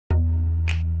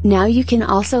Now you can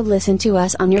also listen to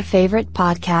us on your favorite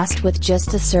podcast with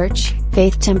just a search,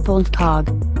 Faith Temple Cog.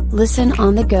 Listen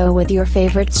on the go with your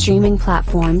favorite streaming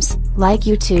platforms, like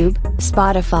YouTube,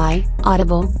 Spotify,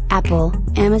 Audible, Apple,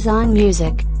 Amazon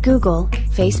Music, Google,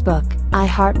 Facebook,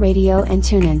 iHeartRadio and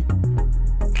TuneIn.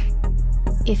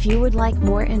 If you would like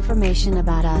more information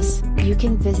about us, you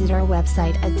can visit our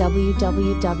website at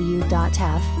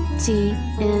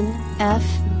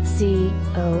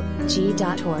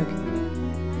www.ftnfcog.org.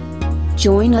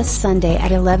 Join us Sunday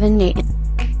at 11 a.m.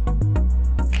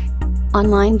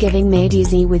 Online giving made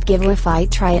easy with Givelify.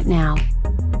 Try it now.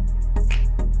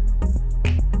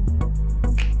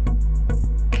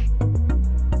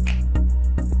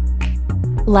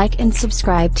 Like and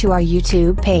subscribe to our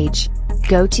YouTube page.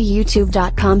 Go to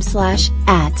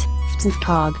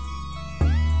youtube.com/@ftnfcog.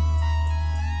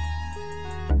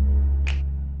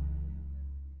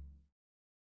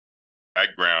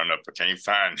 Background up, I can't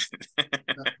find it.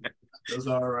 That's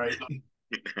all right.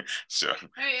 So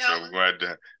we're going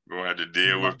to have to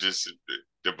deal with this,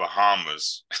 the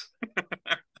Bahamas. I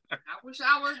wish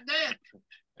I was there.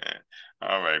 Yeah.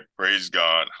 All right, praise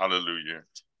God, hallelujah.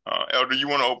 Elder, you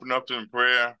want to open up in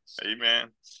prayer?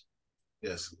 Amen.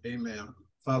 Yes, amen.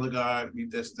 Father God, we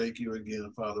just thank you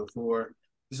again, Father, for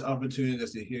this opportunity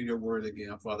just to hear your word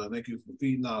again, Father. Thank you for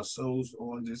feeding our souls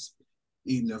on this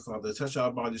evening, Father. Touch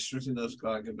our bodies, strengthen us,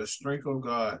 God. Give us strength, oh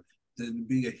God, to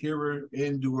be a hearer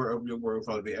and doer of your word,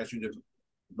 Father. We ask you to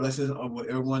bless us over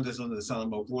everyone that's under the sound of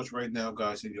my voice right now,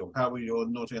 God. See your power, your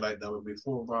anointing like never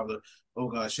before, Father. Oh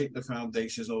God, shake the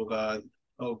foundations, oh God,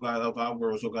 of our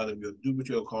worlds, oh God, and we'll do what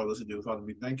you'll call us to do, Father.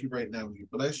 We thank you right now. We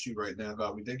bless you right now,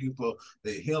 God. We thank you for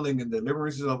the healing and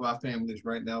deliverances of our families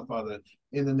right now, Father.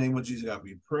 In the name of Jesus, God,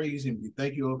 we praise and we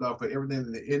thank you, oh God, for everything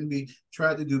that the enemy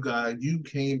tried to do, God. You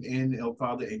came in, oh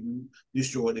Father, and you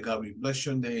destroyed it, God. We bless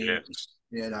your name. Yes.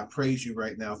 And I praise you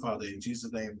right now, Father. In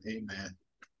Jesus' name, amen.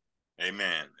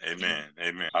 Amen. Amen.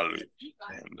 Amen. Hallelujah.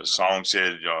 And the song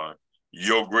says,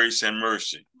 your grace and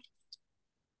mercy.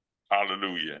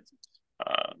 Hallelujah.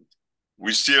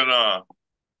 We still,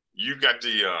 you got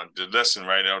the lesson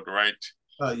right out, right?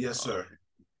 Yes, sir.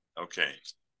 Okay.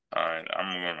 All right.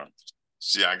 I'm going to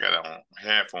see, I got it on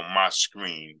half on my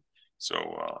screen. So,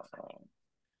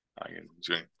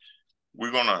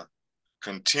 we're going to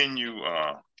continue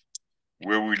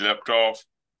where we left off.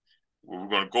 We're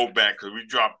going to go back because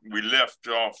we left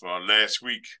off last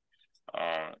week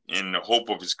in the hope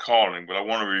of his calling, but I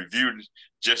want to review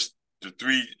just the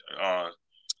three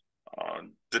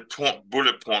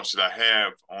bullet points that I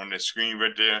have on the screen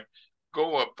right there.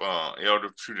 Go up,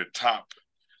 Elder, to the top.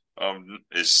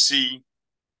 Is C,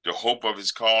 the hope of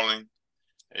his calling.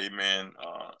 Amen.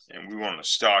 And we want to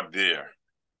start there.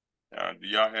 Do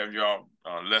y'all have y'all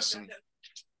lesson?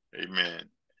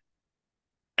 Amen.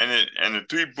 And the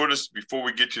three bullets before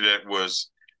we get to that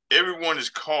was, everyone is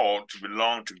called to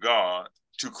belong to God,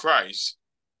 to Christ,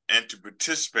 and to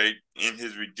participate in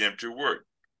his redemptive work.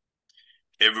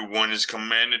 Everyone is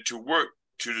commanded to work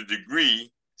to the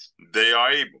degree they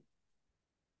are able.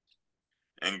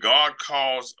 And God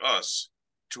calls us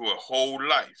to a whole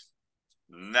life,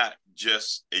 not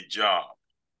just a job.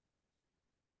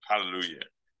 Hallelujah.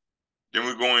 Then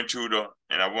we go into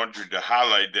and I want you to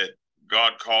highlight that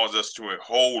God calls us to a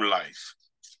whole life,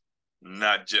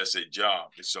 not just a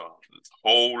job. It's a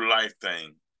whole life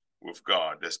thing with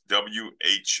God. That's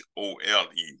WHOLE,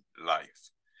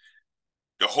 life.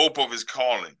 The hope of his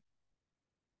calling.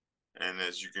 And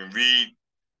as you can read,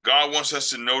 God wants us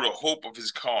to know the hope of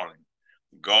his calling.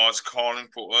 God's calling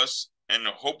for us and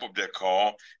the hope of that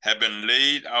call have been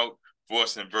laid out for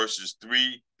us in verses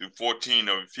 3 through 14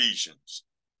 of Ephesians.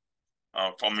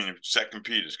 2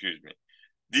 Peter, excuse me.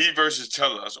 These verses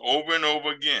tell us over and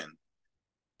over again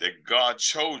that God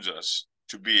chose us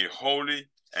to be holy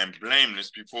and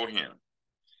blameless before him.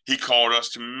 He called us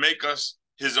to make us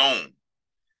his own.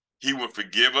 He will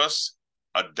forgive us,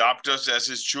 adopt us as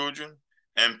his children,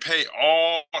 and pay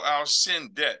all our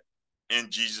sin debt in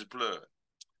Jesus' blood.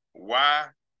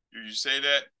 Why do you say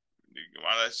that?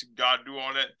 Why does God do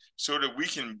all that? So that we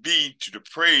can be to the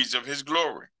praise of his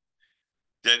glory.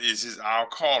 That is our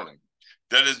calling.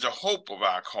 That is the hope of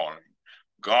our calling.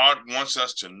 God wants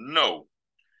us to know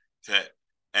that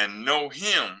and know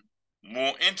him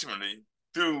more intimately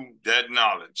through that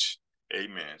knowledge.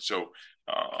 Amen. So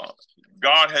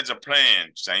God has a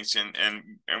plan, saints, and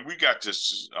we got to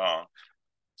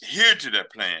adhere to that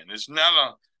plan. It's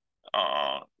not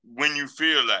when you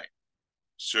feel like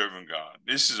serving God.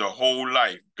 This is a whole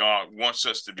life. God wants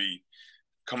us to be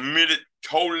committed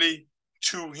totally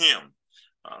to him.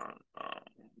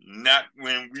 Not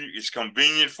when it's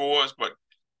convenient for us, but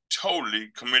totally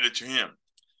committed to him.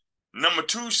 Number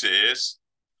 2 says,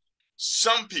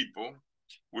 some people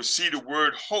will see the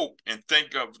word hope and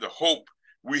think of the hope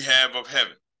we have of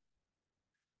heaven.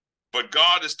 But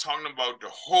God is talking about the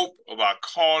hope of our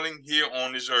calling here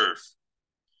on this earth.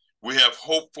 We have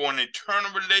hope for an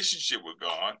eternal relationship with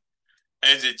God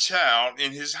as a child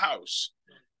in his house,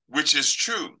 which is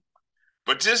true.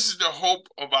 But this is the hope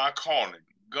of our calling.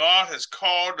 God has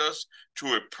called us to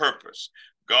a purpose.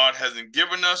 God hasn't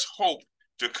given us hope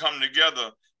to come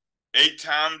together 8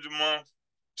 times a month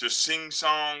to sing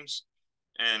songs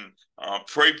and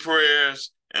pray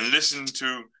prayers and listen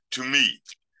to me.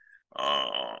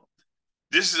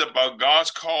 This is about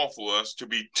God's call for us to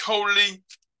be totally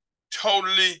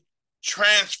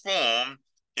transformed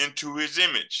into his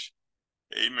image.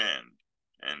 Amen.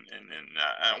 And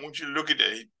I want you to look at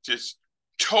that. Just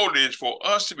totally, it's for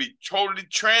us to be totally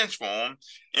transformed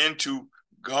into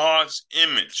God's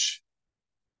image.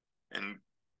 And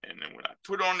then when I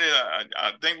put on there,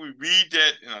 I think we read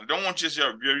that, and I don't want you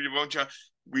to,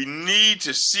 we need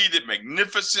to see the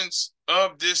magnificence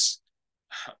of this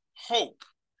hope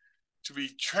to be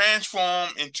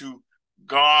transformed into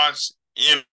God's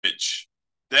image.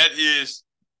 That is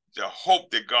the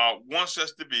hope that God wants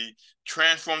us to be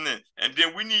transformed in. And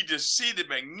then we need to see the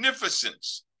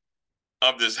magnificence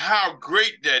of this, how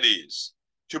great that is.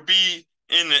 To be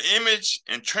in the image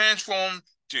and transformed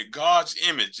to God's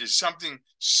image is something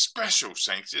special,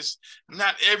 saints. It's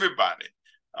not everybody.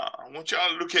 I want y'all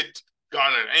to look at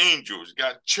God and angels. You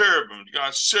got cherubim, you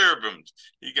got cherubims,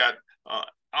 you got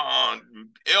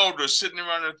elders sitting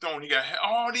around the throne. He got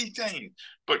all these things.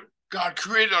 But God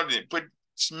created all this. But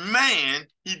man,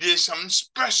 he did something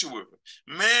special with it.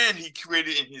 Man, he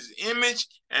created in his image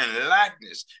and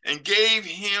likeness and gave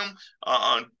him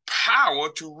power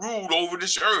to rule over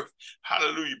this earth.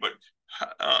 Hallelujah. But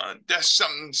that's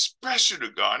something special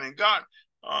to God. And God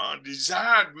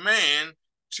desired man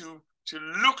to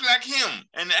look like him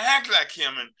and act like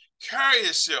him and carry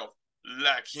himself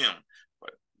like him.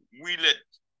 But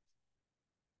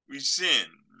we sinned.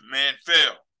 Man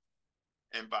fell.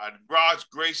 And by God's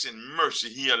grace and mercy,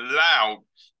 he allowed,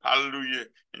 hallelujah,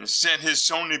 and sent his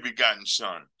only begotten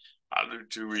son, hallelujah,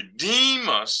 to redeem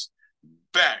us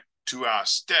back to our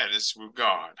status with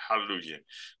God. Hallelujah.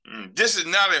 This is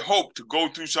not a hope to go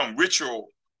through some ritual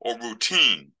or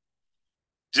routine.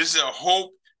 This is a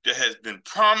hope that has been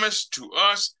promised to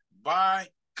us by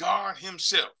God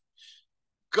himself.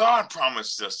 God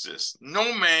promised us this.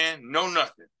 No man, no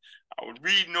nothing. I was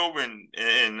reading over in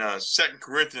 2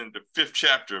 Corinthians, the 5th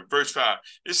chapter, verse 5.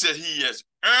 It says he has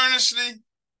earnestly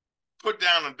put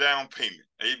down a down payment.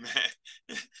 Amen.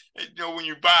 You know, when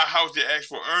you buy a house, they ask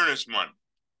for earnest money.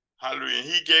 Hallelujah. And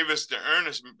he gave us the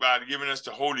earnest by giving us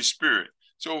the Holy Spirit.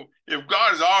 So if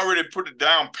God has already put a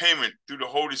down payment through the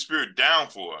Holy Spirit down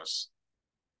for us,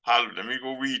 hallelujah. Let me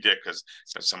go read that because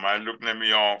somebody looking at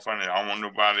me all funny. I don't want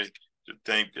nobody to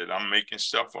think that I'm making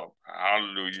stuff up.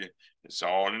 Hallelujah. It's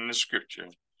all in the scripture.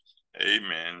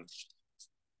 Amen.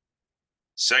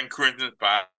 2 Corinthians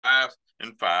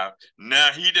 5:5. Now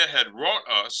he that had wrought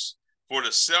us for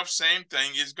the self-same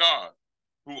thing is God,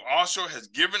 who also has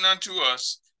given unto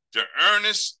us the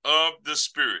earnest of the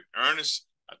Spirit. Earnest,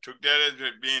 I took that as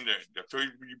being the first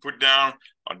you put down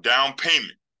a down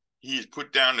payment. He has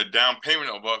put down the down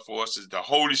payment of us for us is the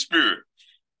Holy Spirit.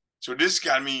 So this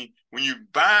got to mean when you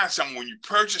buy something, when you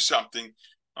purchase something,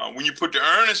 when you put the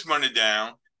earnest money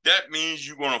down, that means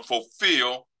you're going to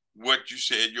fulfill what you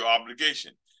said, your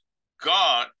obligation.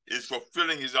 God is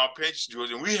fulfilling his obligation to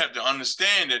us, and we have to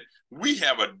understand that we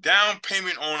have a down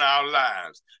payment on our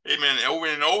lives. Amen. Over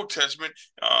in the Old Testament,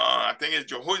 I think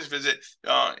it's Jehoshaphat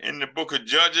in the book of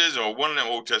Judges or one of the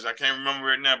Old Testament, I can't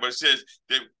remember it now, but it says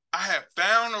that I have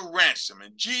found a ransom,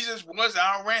 and Jesus was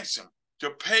our ransom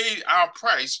to pay our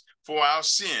price for our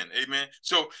sin. Amen.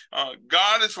 So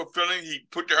God is fulfilling. He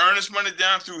put the earnest money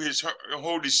down through his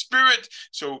Holy Spirit.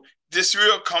 So this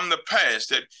will come to pass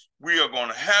that we are going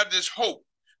to have this hope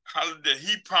that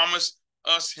he promised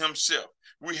us himself.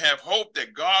 We have hope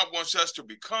that God wants us to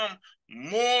become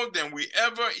more than we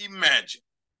ever imagined.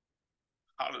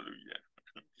 Hallelujah.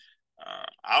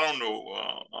 I don't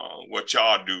know what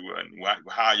y'all do and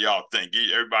how y'all think.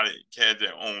 Everybody has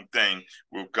their own thing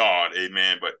with God.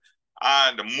 Amen. But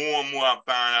the more and more I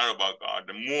find out about God,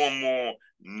 the more and more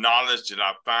knowledge that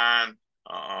I find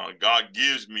God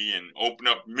gives me and open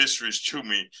up mysteries to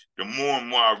me, the more and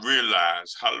more I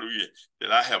realize, hallelujah,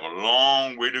 that I have a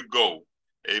long way to go,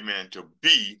 amen, to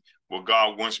be what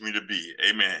God wants me to be,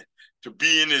 amen, to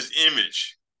be in his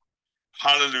image,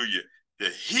 hallelujah,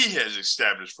 that he has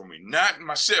established for me, not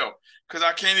myself, because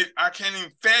I can't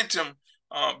even fathom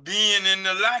being in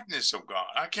the likeness of God.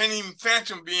 I can't even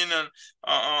fathom being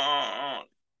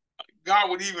God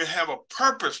would even have a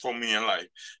purpose for me in life.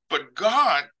 But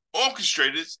God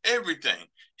orchestrates everything.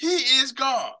 He is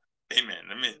God. Amen.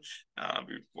 Let me,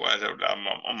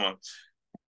 before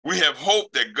we have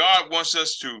hope that God wants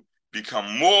us to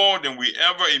become more than we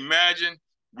ever imagined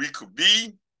we could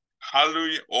be,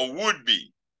 hallelujah, or would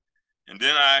be. And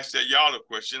then I asked y'all a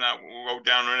question. I wrote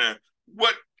down on there,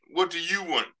 what do you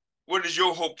want? What is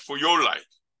your hope for your life?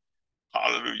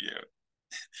 Hallelujah.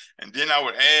 And then I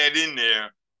would add in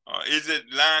there, is it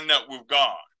lined up with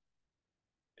God?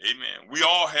 Amen. We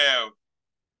all have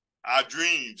our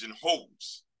dreams and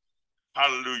hopes.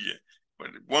 Hallelujah. But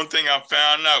one thing I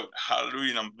found out,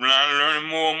 hallelujah, and I'm learning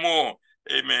more and more,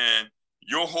 amen,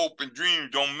 your hope and dreams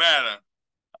don't matter,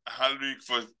 hallelujah,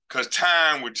 because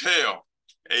time will tell.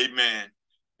 Amen.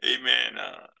 Amen.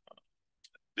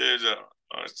 There's a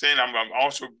thing I'm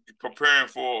also preparing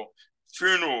for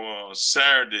funeral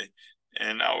Saturday,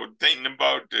 and I was thinking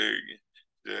about the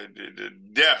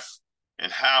death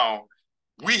and how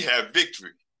we have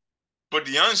victory, but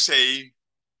the unsaved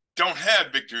don't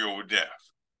have victory over death.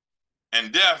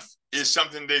 And death is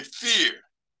something they fear.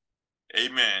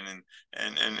 Amen.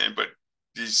 And but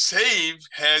the saved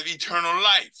have eternal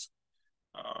life.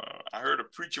 I heard a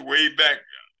preacher way back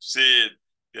said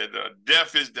that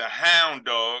death is the hound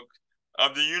dog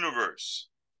of the universe.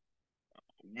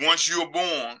 Once you're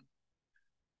born,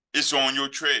 it's on your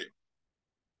trail.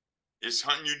 It's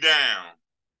hunting you down.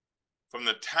 From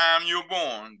the time you're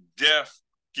born, death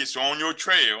gets on your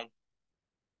trail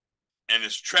and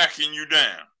it's tracking you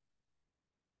down.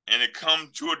 And it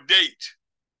comes to a date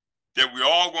that we're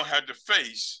all going to have to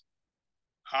face.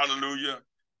 Hallelujah.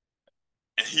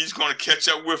 And he's going to catch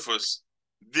up with us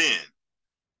then.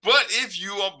 But if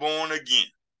you are born again,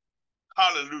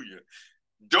 hallelujah,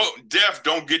 death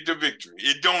don't get the victory.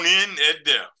 It don't end at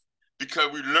death,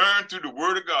 because we learn through the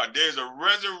word of God there's a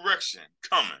resurrection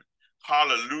coming.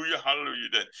 Hallelujah, hallelujah.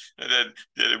 That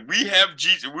if we have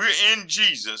Jesus, we're in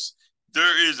Jesus,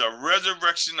 there is a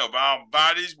resurrection of our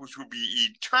bodies which will be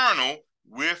eternal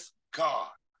with God.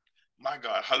 My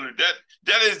God, hallelujah.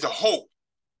 That is the hope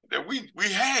that we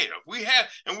have. We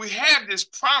have this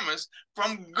promise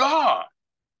from God.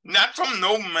 Not from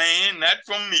no man, not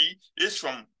from me. It's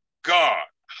from God.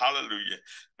 Hallelujah.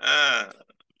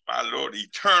 My Lord,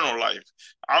 eternal life.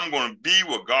 I'm going to be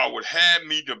what God would have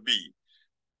me to be.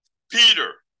 Peter.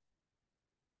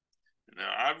 Now,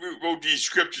 I wrote these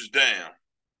scriptures down.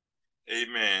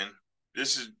 Amen.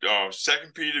 This is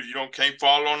 2 Peter. If you can't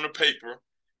follow on the paper,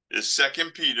 it's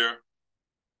 2 Peter,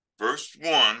 verse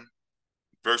 1,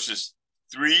 verses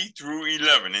 3 through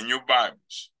 11 in your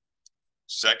Bibles.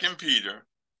 2 Peter,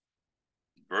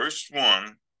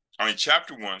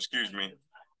 chapter 1, excuse me.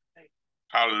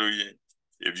 Hallelujah.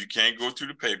 If you can't go through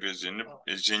the paper,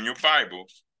 it's in your Bible.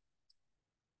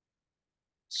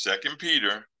 2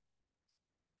 Peter,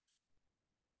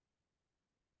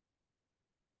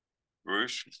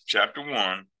 chapter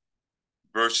 1,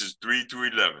 verses 3 through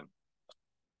 11.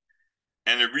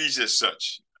 And it reads as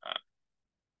such.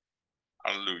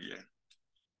 Hallelujah.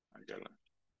 I got to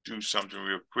do something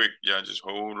real quick. Y'all just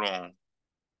hold on.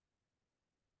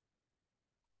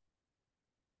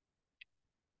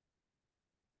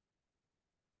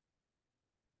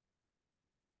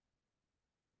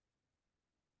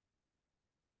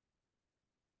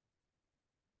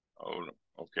 Hold on.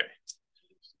 Okay.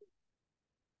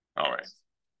 All right.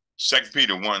 2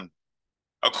 Peter 1.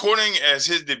 According as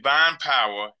his divine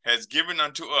power has given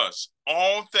unto us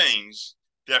all things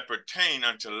that pertain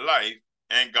unto life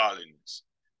and godliness.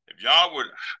 If y'all would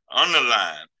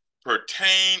underline,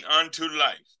 pertain unto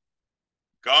life.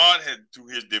 God has, through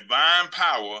his divine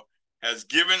power, has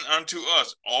given unto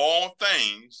us all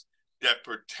things that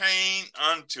pertain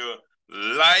unto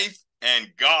life and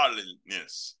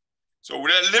godliness. So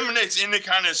that eliminates any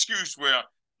kind of excuse where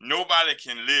nobody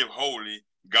can live holy,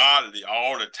 godly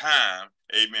all the time.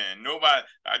 Amen. Nobody,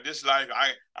 I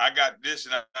got this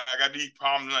and I got these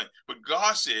problems. But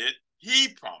God said, he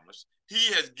promised,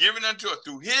 he has given unto us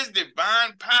through his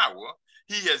divine power,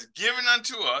 he has given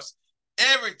unto us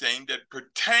everything that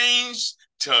pertains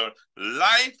to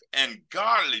life and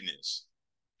godliness.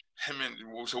 I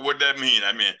mean, so what that mean?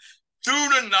 I mean, through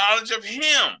the knowledge of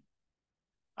him,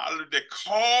 that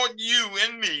called you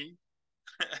and me,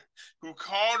 who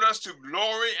called us to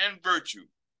glory and virtue.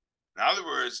 In other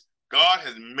words, God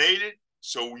has made it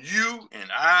so you and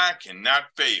I cannot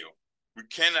fail. We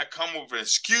cannot come up with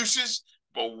excuses,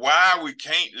 but why we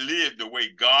can't live the way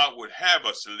God would have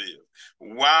us to live,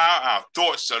 why our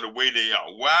thoughts are the way they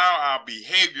are, why our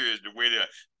behavior is the way they are.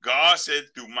 God said,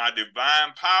 through my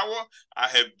divine power, I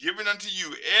have given unto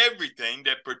you everything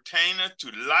that pertaineth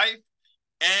to life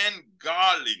and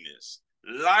godliness.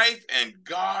 Life and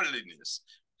godliness.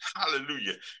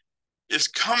 Hallelujah. It's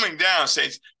coming down,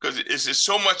 saints, because it's just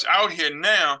so much out here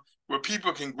now where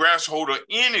people can grasp hold of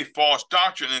any false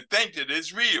doctrine and think that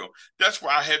it's real. That's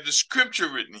why I have the scripture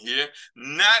written here,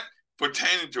 not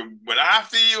pertaining to what I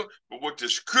feel, but what the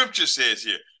scripture says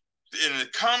here. And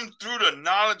it comes through the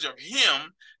knowledge of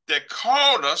him that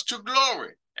called us to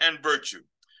glory and virtue,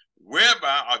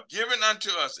 whereby are given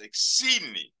unto us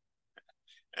exceedingly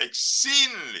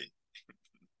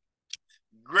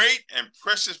great and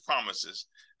precious promises.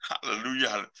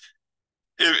 Hallelujah.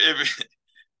 In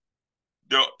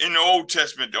the Old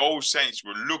Testament, the old saints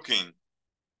were looking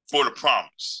for the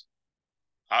promise.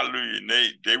 Hallelujah. And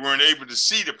they weren't able to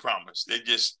see the promise. They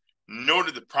just know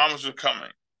that the promise was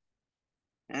coming.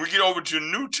 When we get over to the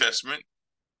New Testament,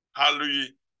 hallelujah,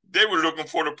 they were looking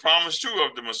for the promise too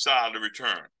of the Messiah to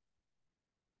return.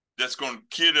 That's going to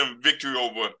give them victory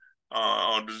over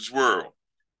this world.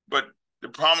 But the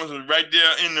promise was right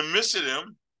there in the midst of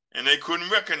them, and they couldn't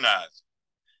recognize it.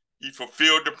 He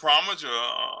fulfilled the promise.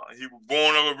 He was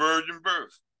born of a virgin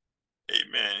birth.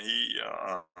 Amen. He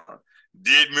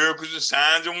did miracles and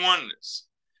signs and wonders.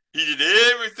 He did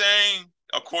everything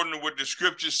according to what the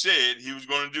scripture said he was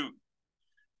going to do.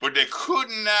 But they could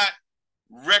not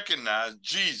recognize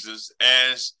Jesus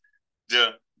as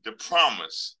the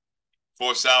promise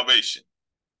for salvation.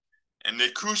 And they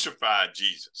crucified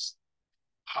Jesus.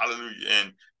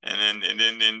 Hallelujah. And then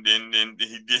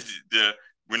he did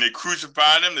when they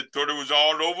crucified him, they thought it was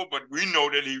all over, but we know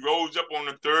that he rose up on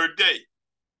the third day.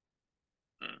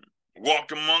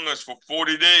 Walked among us for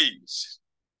 40 days.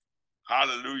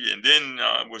 Hallelujah. And then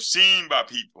was seen by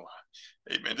people.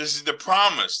 Amen. This is the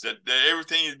promise that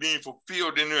everything is being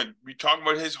fulfilled in it. We talk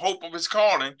about his hope of his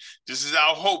calling. This is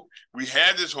our hope. We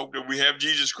have this hope that we have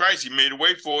Jesus Christ. He made a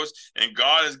way for us, and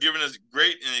God has given us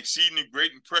great and exceedingly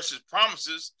great and precious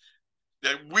promises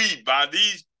that we, by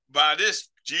this,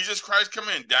 Jesus Christ come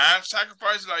in, died,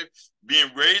 sacrificed life, being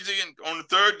raised again on the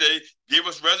third day, gave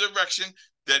us resurrection,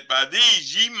 that by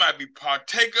these ye might be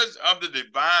partakers of the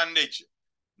divine nature.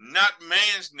 Not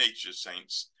man's nature,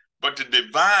 saints, but the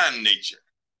divine nature.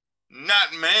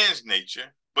 Not man's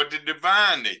nature, but the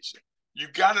divine nature. You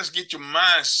got to get your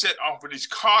mind set off of this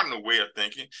cardinal way of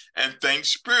thinking and think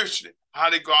spiritually. How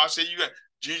did God say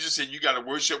Jesus said you got to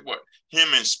worship what?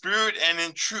 Him in spirit and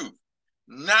in truth.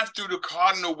 Not through the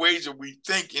cardinal ways that we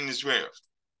think in this world.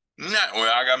 Not,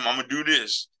 well, I'm going to do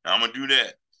this, I'm going to do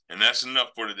that, and that's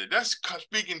enough for today. That's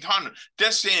speaking tongue.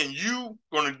 That's saying you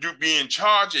going to be in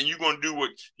charge, and you're going to do what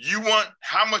you want,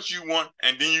 how much you want,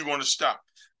 and then you're going to stop.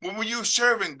 But when you're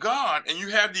serving God and you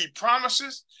have these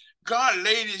promises, God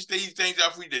laid these things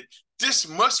out for you that this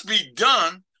must be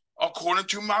done according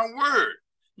to my word.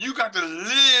 You got to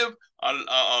live a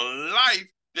life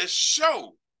that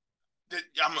shows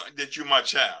that you're my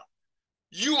child.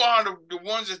 You are the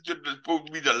ones that are supposed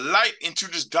to be the light into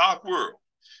this dark world.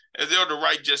 As Elder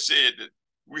Wright just said, that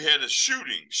we had a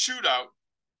shootout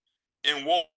in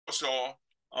Warsaw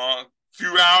a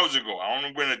few hours ago. I don't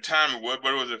know when the time it was,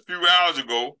 but it was a few hours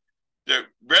ago that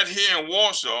right here in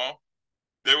Warsaw,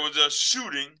 there was a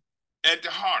shooting at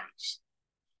the Hardys.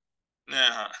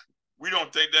 Now, we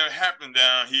don't think that happened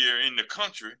down here in the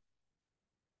country,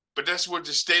 but that's what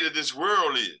the state of this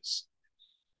world is.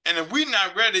 And if we're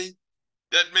not ready,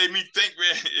 that made me think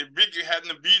if Vicky hadn't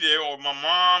to be there, or my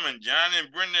mom and Johnny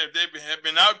and Brenda, if they had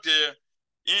been out there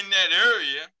in that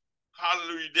area,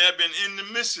 hallelujah, they've been in the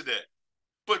midst of that.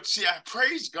 But see, I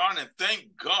praise God and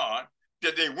thank God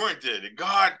that they weren't there. That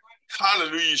God,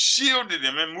 hallelujah, shielded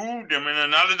them and moved them in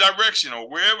another direction or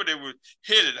wherever they were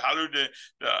headed. Hallelujah,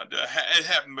 it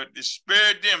happened, but it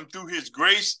spared them through his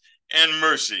grace and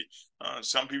mercy.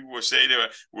 Some people would say they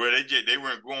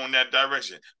weren't going that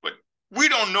direction, but we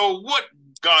don't know what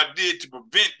God did to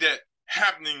prevent that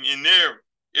happening in their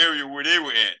area where they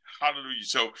were at. Hallelujah.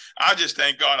 So I just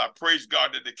thank God. I praise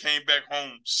God that they came back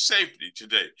home safely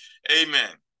today.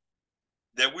 Amen.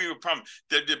 That we were promised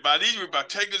that by these we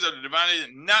partakers of the divine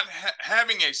nature, not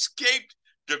having escaped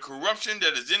the corruption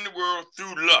that is in the world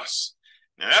through lust.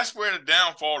 Now that's where the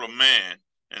downfall of man,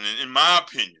 and in my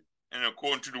opinion, and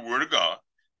according to the word of God,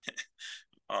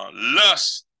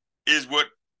 lust is what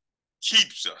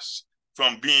keeps us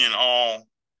from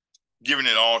giving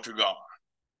it all to God.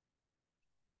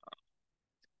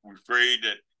 We're afraid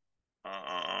that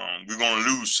we're going to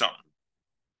lose something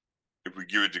if we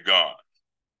give it to God.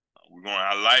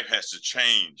 Our life has to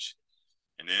change,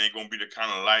 and it ain't going to be the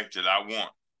kind of life that I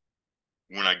want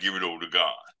when I give it over to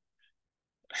God.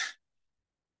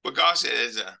 But God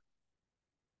says,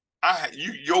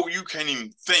 you can't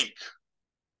even think.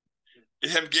 It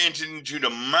has entered into the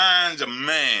minds of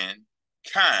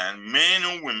mankind, men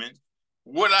and women,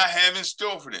 what I have in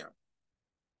store for them.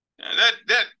 Now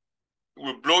that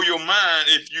will blow your mind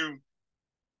if you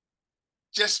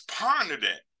just ponder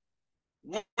that.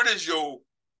 What is your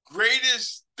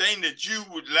greatest thing that you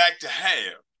would like to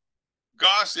have?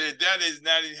 God said that is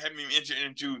not having entered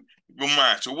into your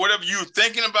mind. So whatever you're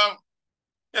thinking about,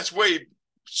 that's way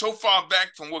so far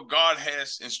back from what God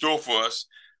has in store for us.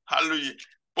 Hallelujah.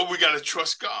 But we got to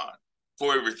trust God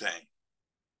for everything.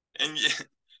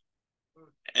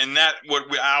 And not what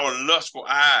our lustful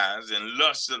eyes and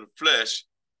lust of the flesh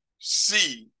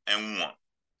see and want.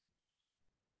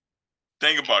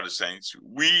 Think about it, saints.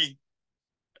 We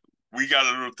got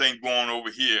a little thing going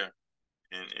over here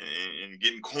and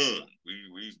getting corn.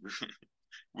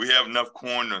 We have enough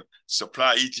corn to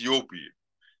supply Ethiopia.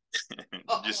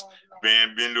 Just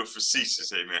being a little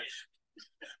facetious, amen.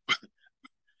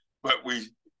 But we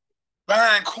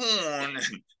buying corn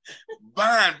and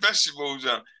buying vegetables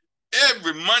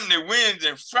every Monday, Wednesday,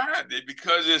 and Friday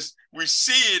because we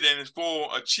see it and it's for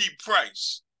a cheap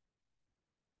price.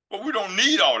 But we don't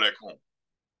need all that corn.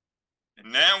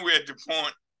 And now we're at the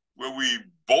point where we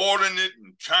boiling it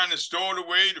and trying to store it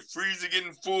away, the freezer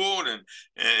getting full, and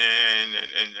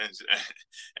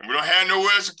we don't have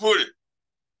nowhere else to put it.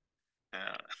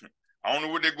 I don't know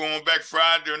what they're going back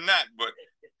Friday or not, but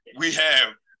we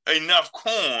have enough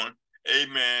corn,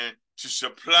 amen, to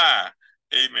supply,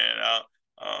 amen,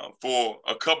 for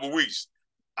a couple weeks.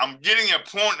 I'm getting a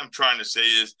point I'm trying to say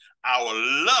is our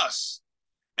lust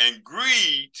and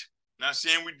greed, not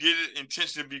saying we did it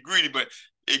intentionally to be greedy, but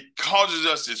it causes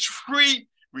us, it's free,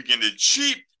 we can get it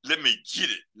cheap, let me get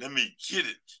it, let me get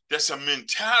it. That's a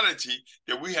mentality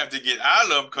that we have to get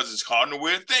out of because it's hard in the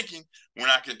way of thinking. When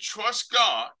I can trust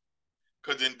God,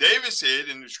 because then David said,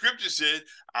 and the scripture said,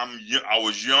 I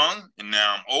was young and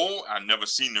now I'm old. I've never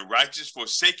seen the righteous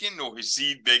forsaken nor his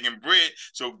seed begging bread.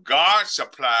 So God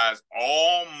supplies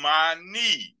all my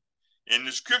need. In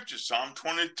the scripture, Psalm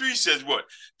 23 says what?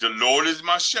 The Lord is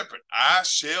my shepherd. I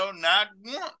shall not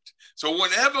want. So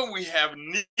whatever we have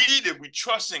need, if we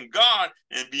trust in God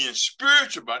and being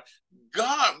spiritual about it,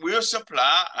 God will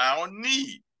supply our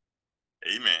need.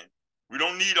 Amen. We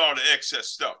don't need all the excess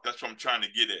stuff. That's what I'm trying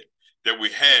to get at, that we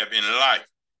have in life.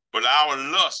 But our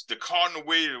lust, the cardinal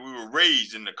way that we were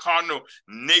raised, and the cardinal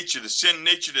nature, the sin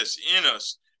nature that's in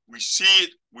us, we see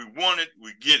it, we want it,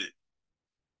 we get it.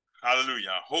 Hallelujah.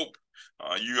 I hope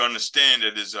you understand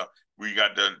that we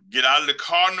got to get out of the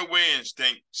cardinal way and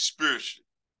think spiritually.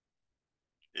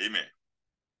 Amen.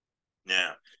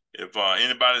 Now, if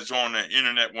anybody's on the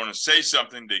internet want to say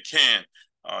something, they can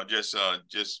just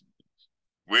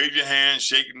wave your hand,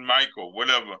 shake the mic or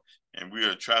whatever, and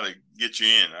we'll try to get you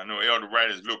in. I know Elder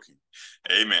Wright is looking.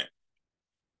 Amen.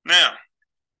 Now,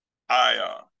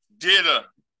 I did a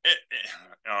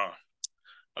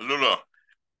little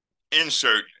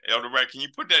insert. Elder Wright, can you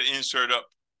put that insert up?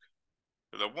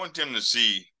 Because I want them to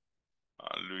see,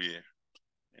 hallelujah,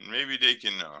 and maybe they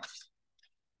can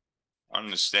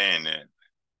understand that.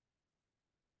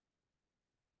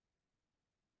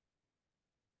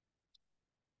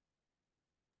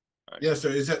 Yes,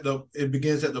 sir. It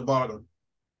begins at the bottom.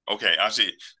 Okay, I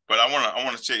see. But I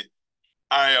want to say,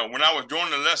 when I was doing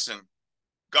the lesson,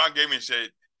 God gave me and said,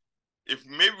 if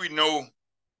maybe we know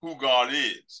who God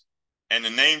is and the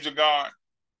names of God,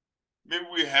 maybe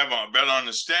we have a better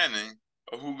understanding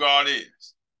of who God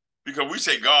is. Because we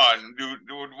say God,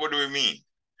 what do we mean?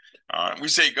 We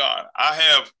say God. I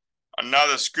have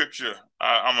another scripture.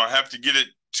 I'm going to have to get it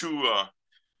to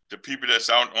the people that's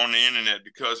out on the internet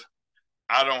because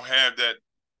I don't have that.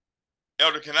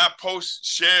 Elder, can I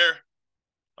share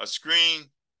a screen?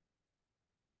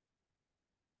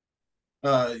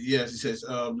 Yes, it says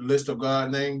list of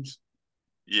God names.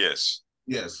 Yes.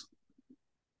 Yes.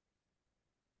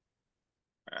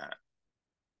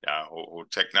 Yeah,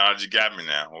 technology got me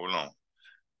now. Hold on.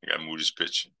 I got to move this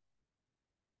picture.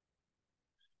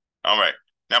 All right.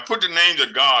 Now put the names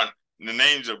of God, the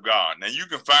names of God. Now you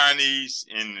can find these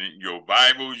in your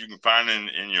Bibles. You can find them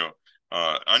in your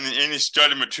any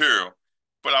study material.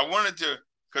 But I wanted to,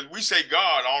 because we say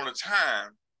God all the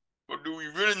time, but do we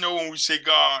really know when we say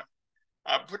God?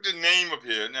 I put the name up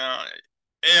here. Now,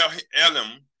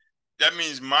 Elim, that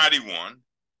means mighty one.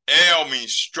 El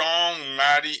means strong,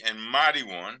 mighty, and mighty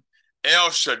one. El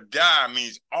Shaddai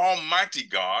means almighty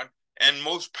God and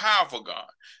most powerful God.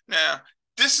 Now,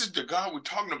 this is the God we're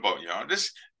talking about, y'all.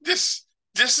 This is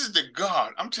the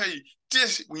God. I'm telling you,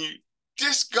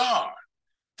 this God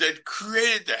that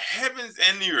created the heavens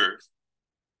and the earth,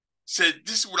 said,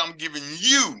 this is what I'm giving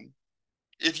you.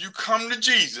 If you come to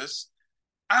Jesus,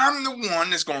 I'm the one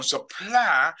that's going to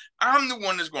supply. I'm the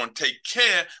one that's going to take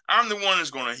care. I'm the one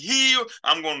that's going to heal.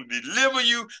 I'm going to deliver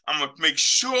you. I'm going to make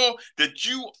sure that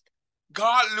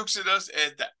God looks at us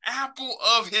as the apple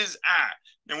of his eye.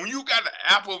 And when you got the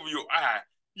apple of your eye,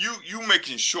 you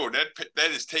making sure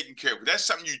that is taken care of. That's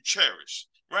something you cherish,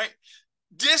 right?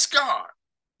 This God,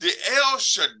 the El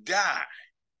Shaddai,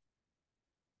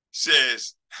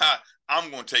 says,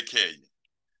 I'm going to take care of you.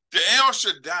 The El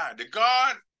Shaddai, the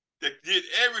God that did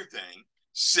everything,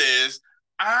 says,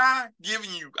 I'm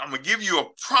going to give you a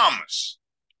promise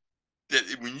that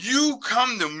when you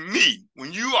come to me,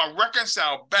 when you are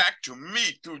reconciled back to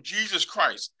me through Jesus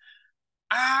Christ,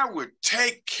 I would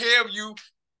take care of you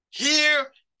here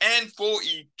and for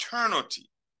eternity.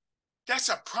 That's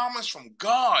a promise from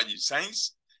God, you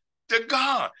saints. The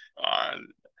God.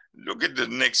 Look at the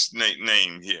next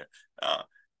name here. I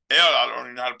don't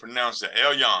even know how to pronounce it.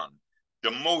 Elyon,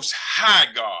 the Most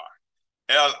High God.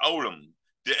 El Olam,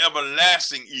 the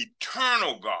everlasting,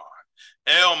 eternal God.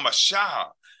 El Mashah,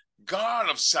 God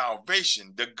of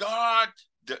salvation, the God,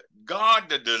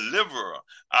 the deliverer,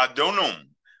 Adonam,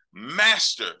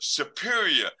 master,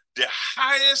 superior, the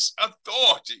highest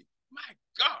authority. My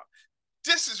God,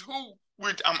 this is who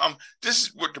this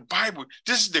is what the Bible,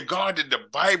 this is the God that the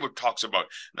Bible talks about.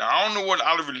 Now, I don't know what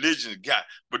other religions got,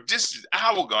 but this is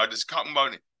our God that's talking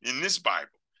about in this Bible.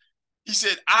 He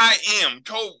said, I am,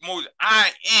 told Moses, I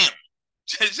am.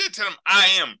 Tell him, I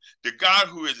am the God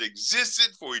who has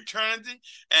existed for eternity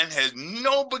and has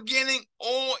no beginning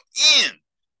or end.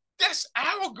 That's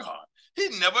our God. He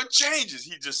never changes.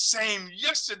 He's the same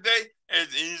yesterday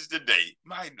as he is today.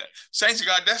 My saints of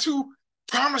God, that's who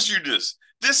promised you this.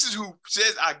 This is who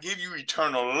says, I give you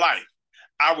eternal life.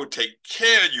 I will take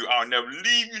care of you. I'll never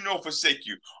leave you nor forsake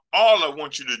you. All I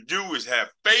want you to do is have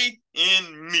faith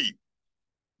in me.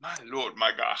 My Lord,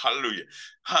 my God, hallelujah.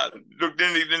 Look,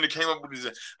 then they came up with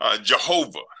this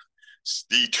Jehovah,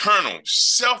 the eternal,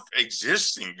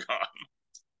 self-existing God.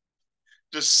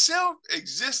 The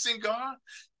self-existing God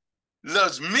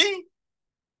loves me.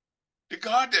 The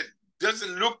God that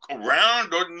doesn't look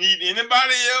around, doesn't need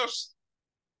anybody else,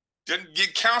 doesn't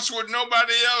get counsel with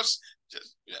nobody else.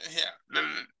 Just, yeah.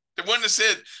 The one that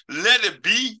said, let it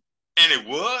be, and it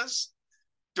was.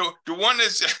 The one that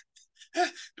said,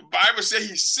 the Bible said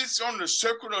he sits on the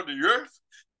circle of the earth.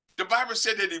 The Bible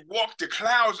said that he walked the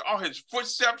clouds on his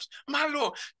footsteps. My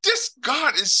Lord, this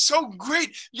God is so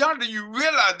great. Y'all, do you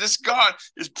realize this God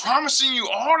is promising you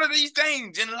all of these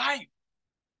things in life?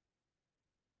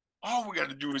 All we got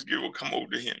to do is come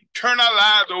over to him. Turn our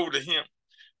lives over to him.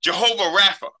 Jehovah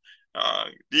Rapha,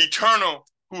 the eternal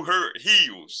who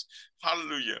heals.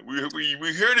 Hallelujah.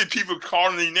 We hear the people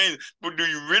calling these names, but do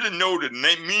you really know the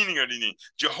meaning of the name?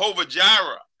 Jehovah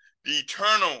Jireh, the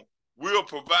eternal will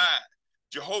provide.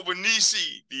 Jehovah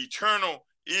Nisi, the eternal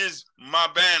is my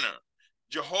banner.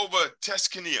 Jehovah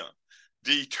Teskaniah,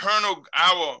 the eternal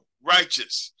our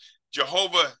righteous.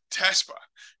 Jehovah Tespah,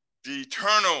 the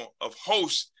eternal of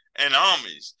hosts and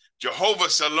armies. Jehovah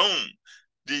Salom,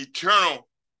 the eternal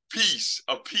peace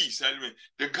of peace. I mean,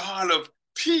 the God of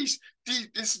peace.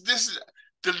 This is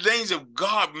the names of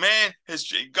God.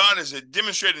 God has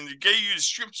demonstrated and gave you the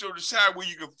scripture on the side where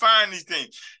you can find these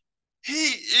things. He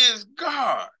is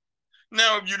God.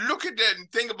 Now, if you look at that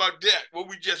and think about that, what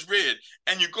we just read,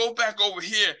 and you go back over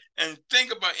here and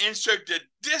think about, insert that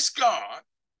this God,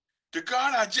 the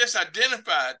God I just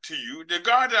identified to you, the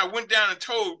God that I went down and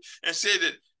told and said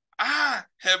that I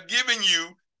have given you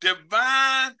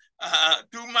divine,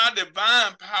 through my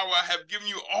divine power, I have given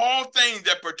you all things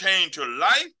that pertain to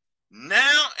life,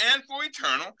 now and for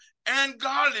eternal, and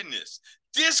godliness.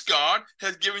 This God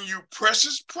has given you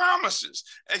precious promises,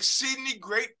 exceedingly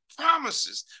great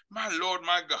promises. My Lord,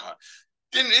 my God.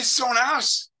 Then it's on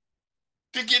us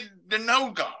to get to know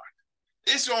God.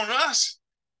 It's on us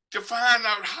to find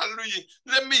out, hallelujah.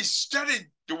 Let me study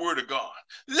the word of God.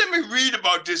 Let me read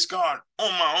about this God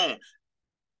on my own.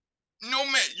 No,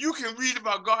 man, you can read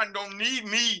about God and don't need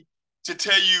me to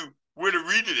tell you where to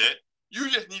read it at. You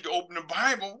just need to open the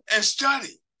Bible and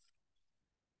study,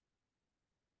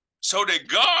 so that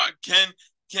God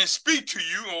can speak to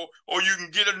you, or you can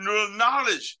get a little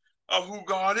knowledge of who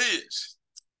God is.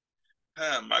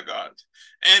 Oh, my God.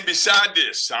 And beside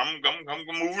this, I'm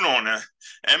moving on now.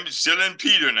 And still in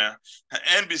Peter now.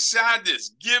 And beside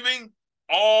this, giving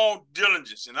all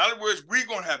diligence. In other words, we're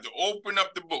going to have to open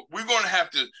up the book. We're going to have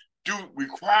to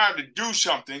required to do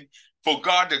something for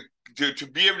God to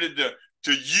be able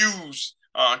to use,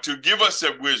 to give us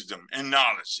that wisdom and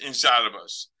knowledge inside of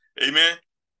us. Amen.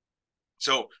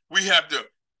 So we have to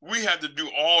we have to do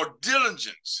all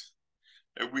diligence.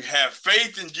 If we have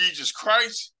faith in Jesus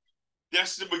Christ,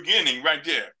 that's the beginning right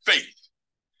there, faith.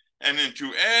 And then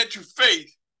to add to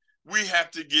faith, we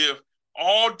have to give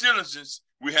all diligence.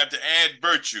 We have to add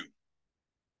virtue.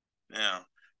 Now,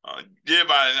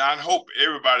 everybody, and I hope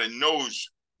everybody knows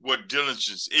what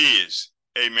diligence is.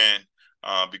 Amen.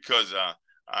 Because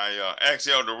I asked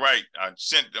Elder Wright, I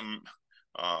sent them,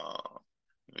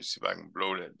 let me see if I can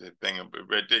blow that thing up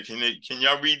right there. Can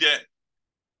y'all read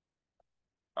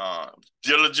that?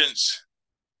 Diligence.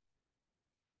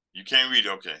 You can't read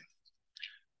it, okay.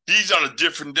 These are the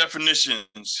different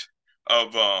definitions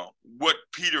of what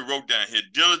Peter wrote down here.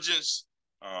 Diligence,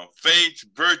 faith,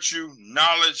 virtue,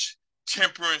 knowledge,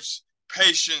 temperance,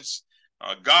 patience,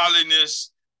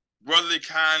 godliness, brotherly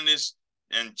kindness,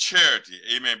 and charity.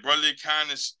 Amen. Brotherly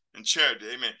kindness and charity.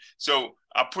 Amen. So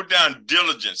I put down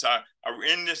diligence. I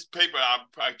in this paper,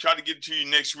 I try to get it to you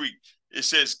next week. It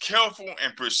says careful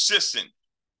and persistent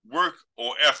work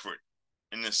or effort.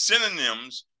 And the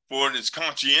synonyms for it is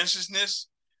conscientiousness,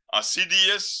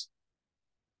 assiduous,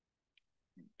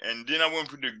 and then I went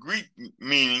for the Greek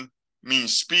meaning,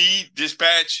 means speed,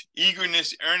 dispatch,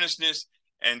 eagerness, earnestness,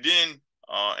 and then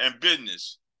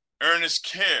ambitiousness, earnest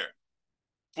care,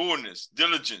 fullness,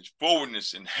 diligence,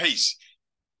 forwardness, and haste.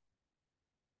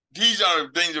 These are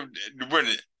the things of the word.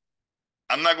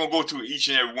 I'm not going to go through each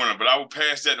and every one of them, but I will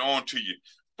pass that on to you.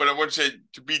 But I want to say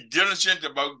to be diligent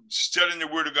about studying the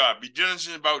word of God. Be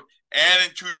diligent about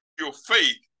adding to your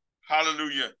faith,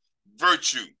 hallelujah,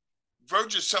 virtue.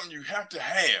 Virtue is something you have to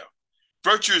have.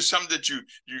 Virtue is something that you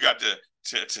got to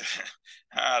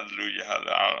hallelujah.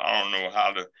 I don't know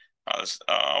how to,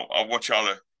 I want y'all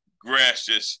to grasp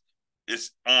this.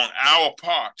 It's on our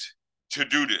part to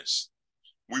do this.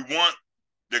 We want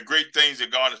the great things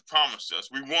that God has promised us.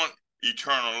 We want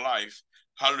eternal life.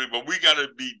 Hallelujah. But we got to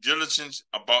be diligent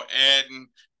about adding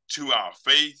to our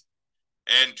faith,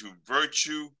 adding to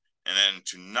virtue, and adding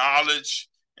to knowledge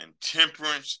and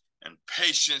temperance and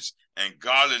patience and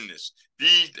godliness.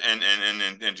 These and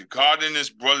to godliness,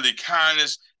 brotherly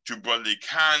kindness, to brotherly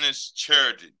kindness,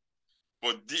 charity.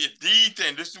 For these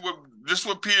things, this is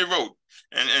what Peter wrote,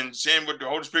 and saying what the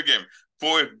Holy Spirit gave him.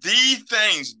 For if these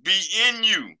things be in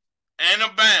you and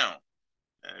abound,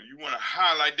 and if you want to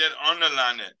highlight that,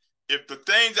 underline that. If the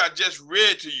things I just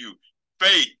read to you,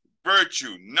 faith,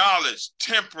 virtue, knowledge,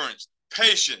 temperance,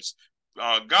 patience,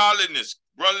 godliness,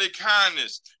 brotherly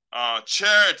kindness,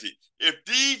 charity, if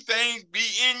these things be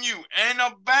in you and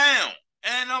abound,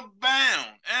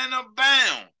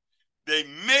 they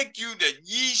make you that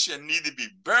ye shall neither be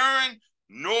barren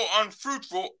nor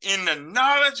unfruitful in the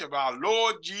knowledge of our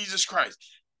Lord Jesus Christ.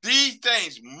 These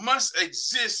things must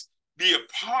exist, be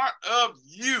a part of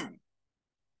you.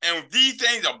 And if these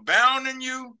things abound in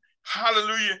you,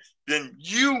 hallelujah, then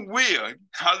you will,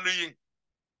 hallelujah,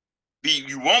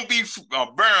 you won't be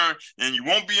burned and you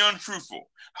won't be unfruitful.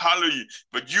 Hallelujah.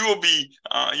 But you will be,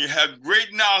 you have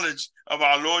great knowledge of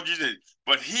our Lord Jesus.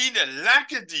 But he that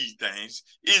lacketh these things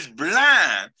is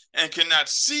blind and cannot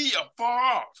see afar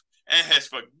off, and has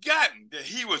forgotten that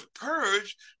he was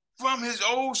purged from his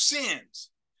old sins.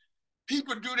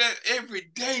 People do that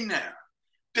every day now.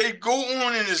 They go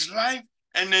on in this life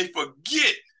and they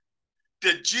forget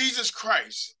that Jesus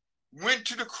Christ went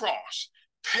to the cross,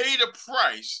 paid a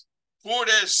price for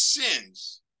their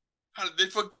sins. They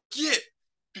forget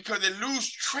because they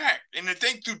lose track and they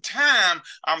think through time,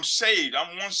 I'm saved.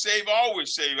 I'm once saved,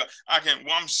 always saved.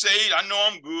 I'm saved. I know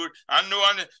I'm good.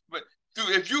 But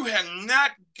if you have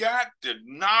not got the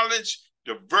knowledge,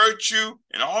 the virtue,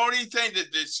 and all these things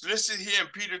that's listed here in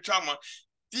Peter talking about,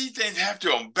 these things have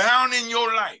to abound in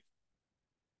your life.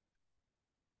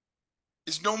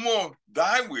 It's no more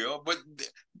thy will, but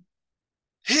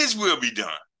his will be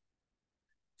done.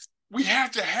 We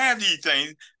have to have these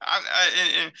things.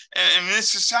 And in this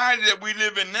society that we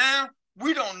live in now,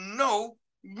 we don't know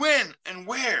when and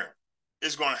where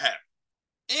it's going to happen.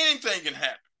 Anything can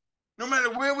happen, no matter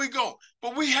where we go.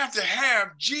 But we have to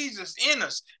have Jesus in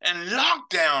us and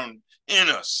locked down in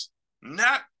us,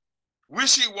 not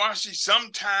wishy-washy,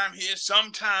 sometime here,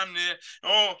 sometime there.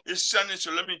 Oh, it's Sunday,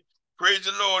 so let me praise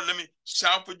the Lord. Let me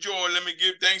shout for joy. Let me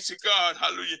give thanks to God.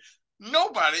 Hallelujah.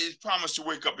 Nobody is promised to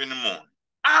wake up in the morning.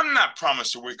 I'm not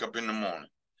promised to wake up in the morning.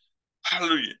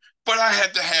 Hallelujah. But I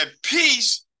had to have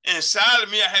peace inside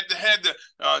of me. I had to have the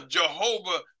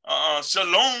Jehovah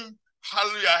Shalom.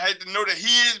 Hallelujah. I had to know that he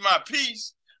is my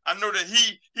peace. I know that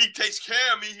he takes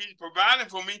care of me. He's providing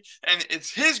for me. And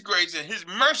it's his grace and his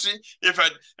mercy. If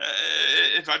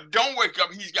I don't wake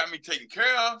up, he's got me taken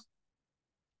care of.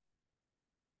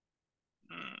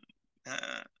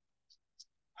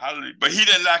 Hallelujah. But he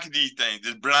that lacketh these things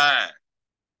is blind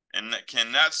and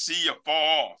cannot see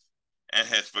afar off, and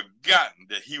has forgotten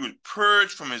that he was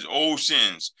purged from his old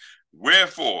sins.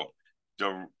 Wherefore,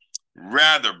 the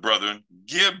rather, brethren,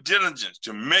 give diligence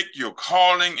to make your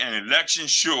calling and election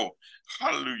sure.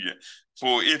 Hallelujah.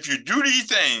 For if you do these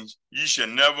things, you shall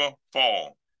never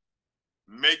fall.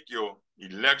 Make your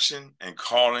election and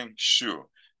calling sure.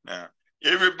 Now,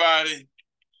 everybody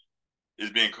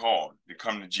is being called to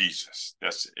come to Jesus.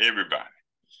 That's everybody.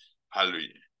 Hallelujah.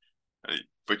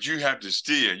 But you have to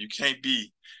still, you can't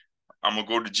be, I'm going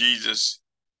to go to Jesus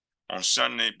on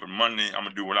Sunday, but Monday, I'm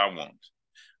going to do what I want.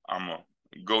 I'm going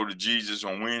to go to Jesus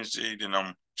on Wednesday, then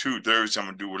Thursday, I'm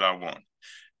going to do what I want.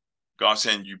 God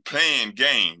saying you playing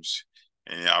games,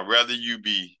 and I'd rather you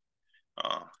be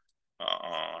hot.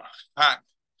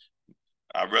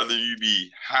 I'd rather you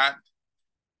be hot.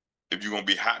 If you're going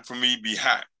to be hot for me, be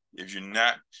hot. If you're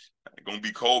not going to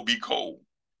be cold, be cold.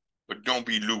 But don't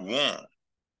be lukewarm.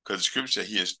 Because the scripture said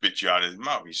he'll spit you out of his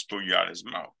mouth. He spew you out of his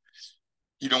mouth.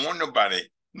 He don't want nobody.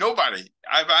 If I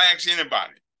ask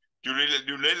anybody, do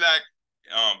they like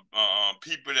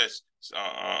people that's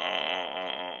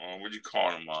what do you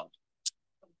call them?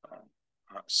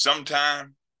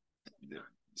 Sometimey.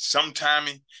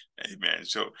 Amen.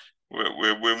 So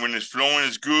when it's flowing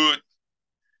is good,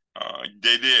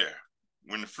 they there.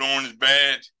 When the flowing is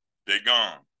bad, they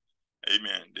gone.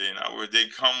 Amen. They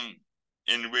come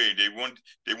anyway. They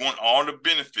want all the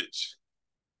benefits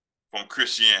from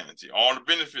Christianity, all the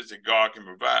benefits that God can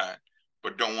provide,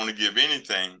 but don't want to give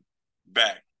anything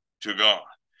back to God.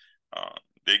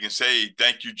 They can say,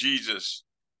 thank you, Jesus,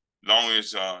 long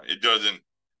as it doesn't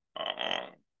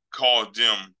cause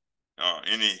them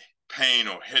any pain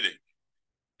or headache.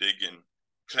 They can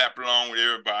clap along with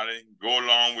everybody, go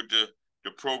along with the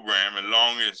program, as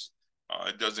long as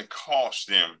it doesn't cost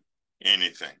them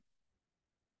anything.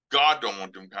 God don't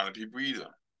want them kind of people either.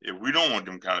 If we don't want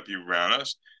them kind of people around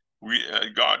us,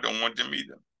 God don't want them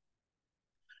either.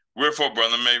 Wherefore,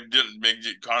 brother,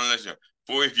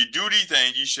 for if you do these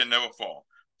things, you shall never fall.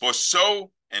 For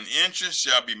so an entrance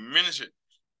shall be ministered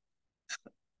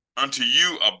unto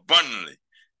you abundantly.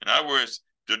 In other words,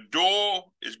 the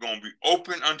door is going to be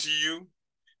open unto you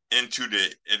into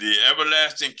the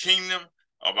everlasting kingdom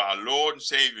of our Lord and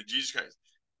Savior Jesus Christ.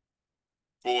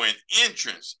 For an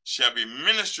entrance shall be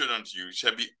ministered unto you,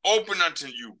 shall be open unto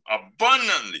you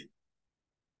abundantly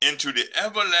into the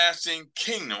everlasting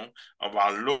kingdom of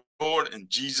our Lord and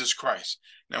Jesus Christ.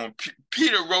 Now, when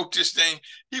Peter wrote this thing,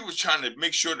 he was trying to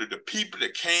make sure that the people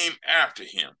that came after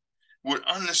him would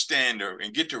understand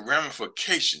and get the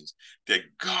ramifications that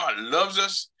God loves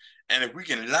us. And if we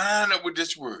can line up with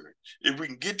this word, if we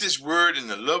can get this word and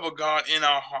the love of God in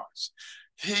our hearts,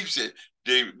 he said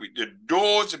the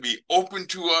doors will be open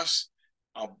to us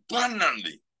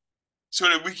abundantly so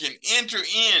that we can enter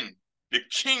in the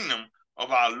kingdom of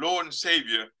our Lord and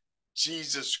Savior,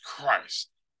 Jesus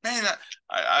Christ. Man,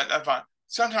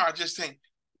 sometimes I just think,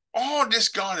 all this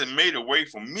God has made a way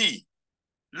for me,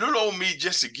 little old me,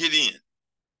 just to get in.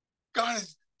 God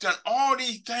has done all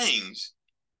these things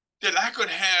that I could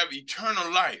have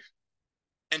eternal life.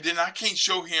 And then I can't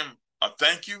show him a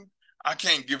thank you. I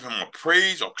can't give him a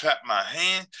praise or clap my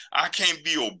hand. I can't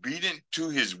be obedient to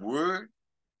his word.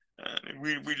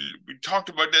 We talked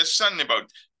about that Sunday, about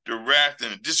the wrath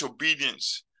and the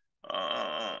disobedience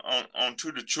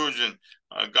onto the children.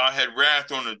 God had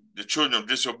wrath on the children of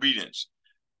disobedience.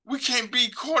 We can't be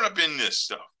caught up in this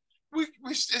stuff.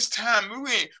 It's time.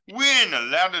 We're in the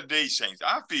latter days, saints.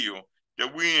 I feel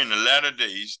that we're in the latter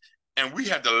days, and we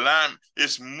have to line.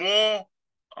 It's more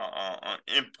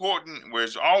important, where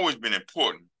it's always been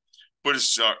important, but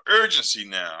it's urgency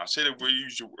now. I say that we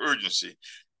use the urgency.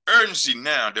 Urgency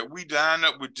now that we line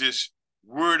up with this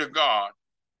word of God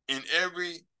in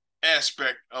every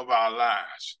aspect of our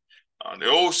lives. The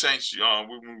old saints, when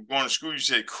we were going to school, you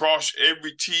said cross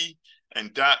every T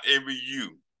and dot every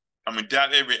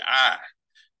every I.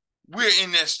 We're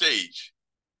in that stage.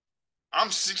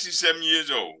 I'm 67 years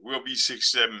old. We'll be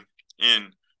 67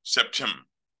 in September.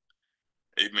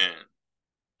 Amen.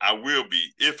 I will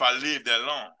be if I live that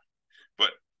long. But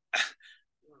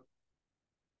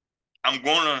I'm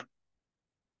going to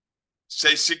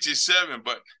say 67,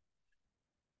 but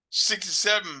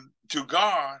 67 to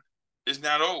God is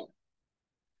not old.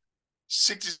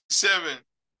 67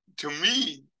 to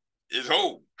me is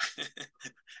old.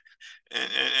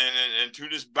 and to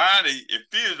this body, it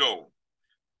feels old.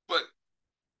 But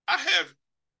I have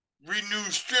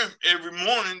renewed strength every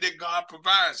morning that God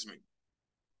provides me.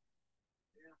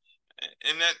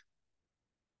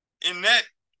 And that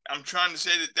I'm trying to say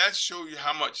that shows you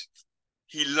how much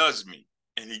he loves me.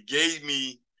 And he gave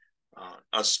me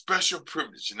a special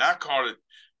privilege, and I call it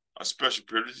a special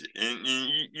privilege. And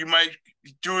you might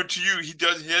do it to you. He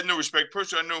has no respect.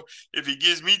 Personally, I know if he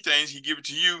gives me things, he give it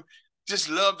to you. This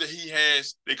love that he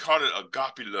has, they call it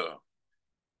agape love.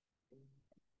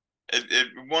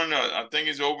 I think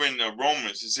it's over in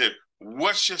Romans. It said,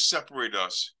 "What shall separate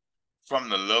us from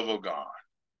the love of God?"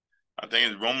 I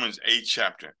think it's Romans 8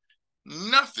 chapter.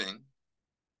 Nothing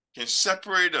can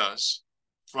separate us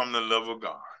from the love of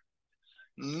God.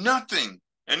 Nothing.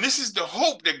 And this is the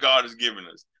hope that God has given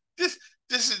us. This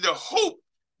is the hope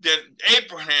that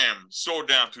Abraham saw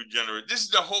down through generations. This is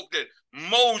the hope that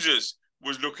Moses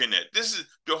was looking at. This is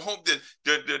the hope that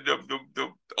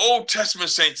the Old Testament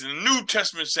saints and the New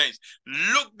Testament saints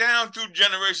look down through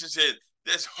generations and said,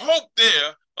 there's hope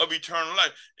there of eternal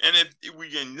life. And if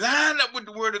we can line up with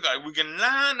the word of God, we can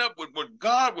line up with what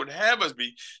God would have us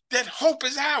be, that hope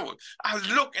is ours. I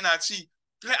look and I see,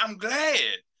 I'm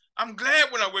glad. I'm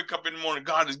glad when I wake up in the morning,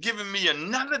 God has given me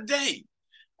another day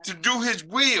to do his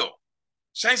will.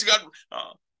 Saints of God,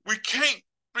 we can't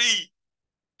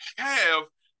have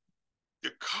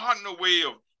the cardinal way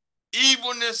of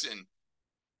evilness and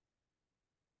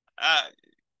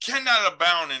cannot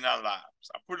abound in our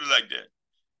lives. I put it like that.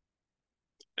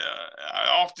 I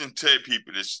often tell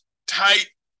people it's tight,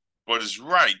 but it's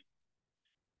right.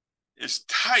 It's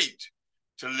tight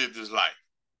to live this life.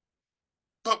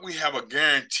 But we have a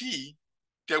guarantee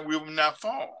that we will not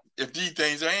fall if these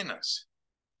things are in us.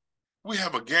 We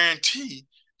have a guarantee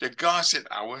that God said,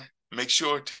 I will make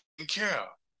sure it's taken care of.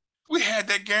 We had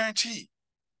that guarantee.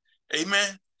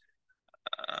 Amen.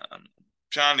 I'm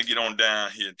trying to get on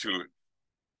down here to it.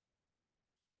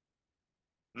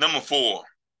 Number 4.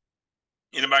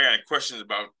 Anybody got any questions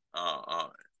about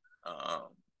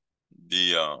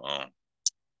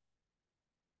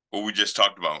what we just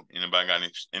talked about? Anybody got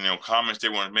any comments they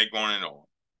want to make on it or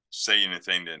say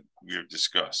anything that we have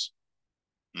discussed?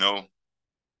 No?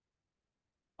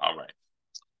 All right.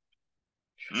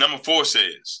 Number 4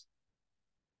 says,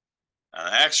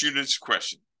 I ask you this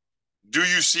question. Do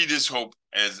you see this hope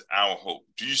as our hope?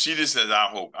 Do you see this as our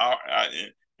hope?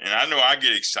 And I know I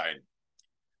get excited.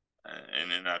 And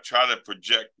then I try to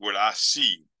project what I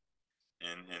see.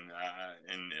 And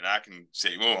I can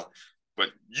say, well,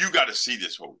 but you got to see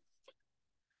this hope.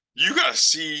 You got to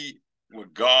see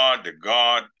what God, the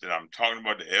God that I'm talking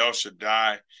about, the El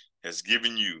Shaddai, has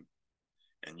given you.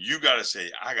 And you got to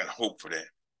say, I got hope for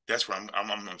that. That's what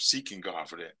I'm seeking God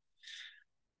for that.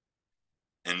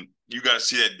 And you got to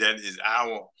see that is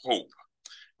our hope.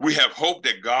 We have hope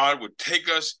that God would take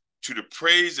us to the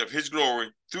praise of his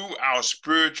glory through our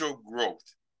spiritual growth.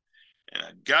 And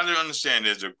I got to understand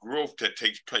there's a growth that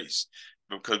takes place,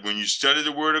 because when you study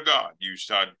the word of God, you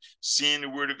start seeing the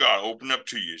word of God open up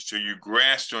to you, so you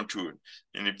grasp onto it,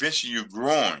 and eventually you're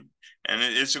growing. And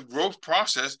it's a growth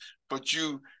process, but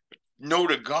you know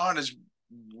that God is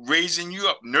raising you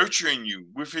up, nurturing you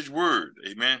with his word.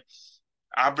 Amen.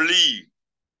 I believe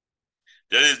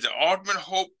that is the ultimate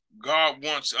hope God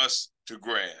wants us to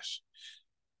grasp.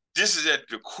 This is at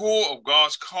the core of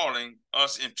God's calling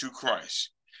us into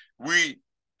Christ. And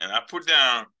I put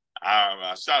down,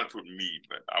 I started putting me,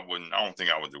 but I don't think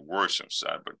I was the worst of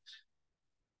society, but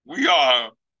we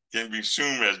all can be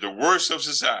assumed as the worst of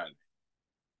society.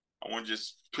 I want to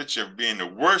just picture being the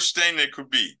worst thing that could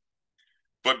be.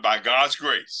 But by God's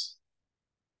grace,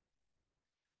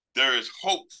 there is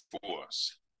hope for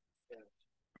us.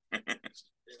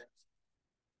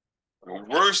 The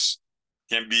worst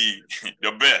can be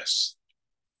the best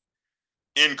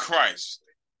in Christ,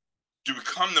 to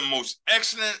become the most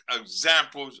excellent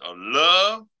examples of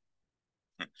love,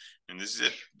 and this is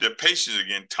it, the patience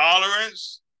again,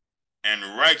 tolerance,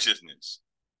 and righteousness.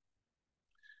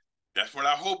 That's what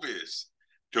our hope is,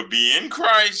 to be in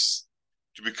Christ,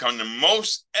 to become the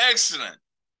most excellent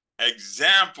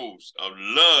examples of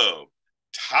love,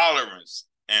 tolerance,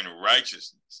 and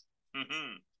righteousness.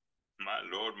 My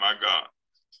Lord, my God.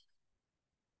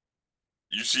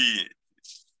 You see,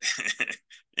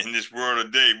 in this world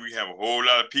today, we have a whole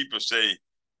lot of people say,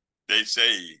 there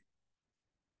ain't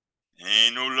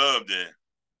no love there.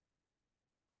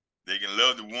 They can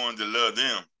love the ones that love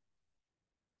them.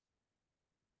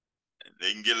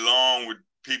 They can get along with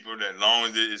people that long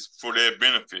as it's for their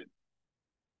benefit.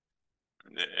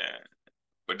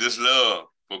 But this love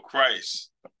for Christ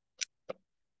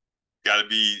got to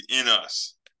be in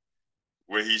us,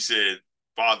 where he said,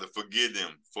 Father, forgive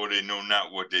them, for they know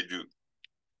not what they do.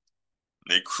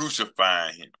 They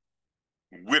crucifying him,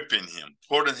 whipping him,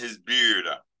 pulling his beard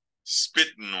out,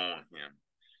 spitting on him,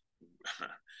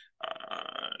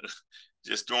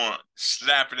 just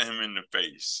slapping him in the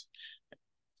face.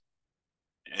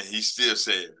 And he still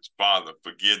says, Father,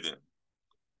 forgive them,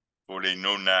 for they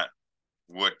know not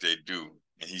what they do.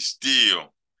 And he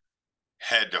still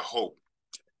had the hope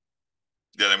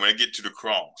that when I get to the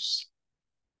cross,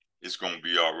 it's going to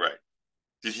be all right.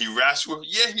 Did he wrestle with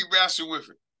it? Yeah, he wrestled with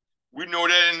it. We know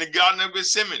that in the Garden of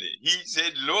Gethsemane. He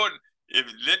said, Lord,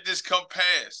 let this come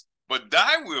pass, but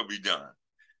thy will be done.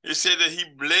 It said that he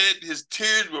bled, his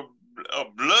tears were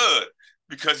of blood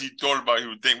because he thought about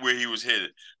where he was headed.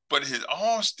 But his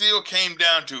all still came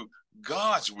down to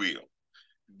God's will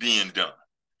being done.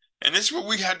 And this is what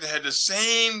we have to have the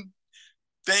same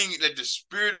thing that the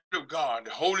Spirit of God,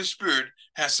 the Holy Spirit,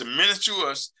 has submitted to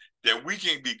us, that we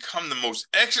can become the most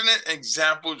excellent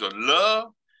examples of love,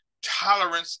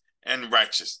 tolerance, and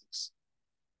righteousness.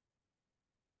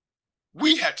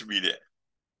 We have to be there.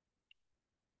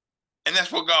 And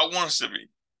that's what God wants us to be.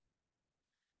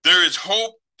 There is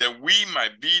hope that we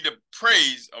might be the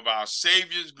praise of our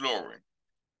Savior's glory.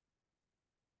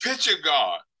 Picture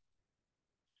God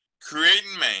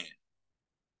creating man.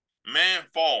 Man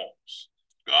falls.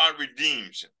 God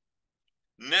redeems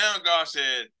him. Now God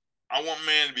said, I want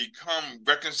man to become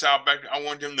reconciled back. I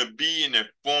want him to be in the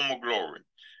form of glory.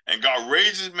 And God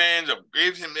raises man up,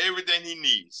 gives him everything he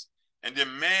needs. And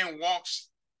then man walks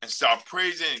and starts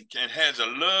praising and has a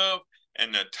love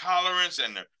and the tolerance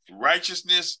and the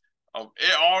righteousness of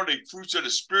all the fruits of the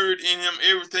Spirit in him,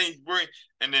 everything he's bringing.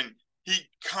 And then he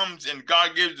comes and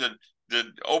God gives the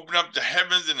open up the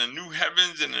heavens and the new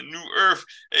heavens and the new earth.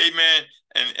 Amen.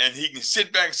 And he can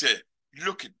sit back and say,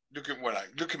 look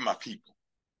at my people.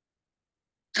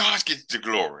 God gets the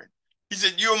glory. He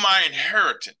said, you're my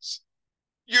inheritance.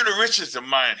 You're the richest of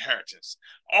my inheritance.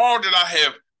 All that I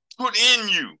have put in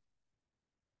you.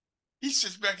 He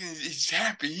sits back and he's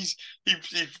happy.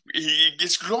 He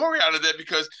gets glory out of that,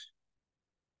 because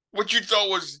what you thought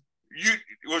was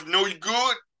no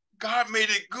good, God made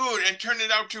it good and turned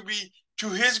it out to be to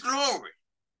his glory.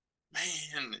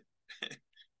 Man,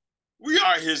 we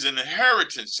are his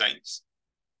inheritance, saints.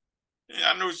 And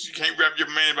I know you can't wrap your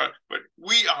mind about it, but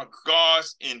we are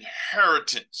God's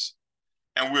inheritance.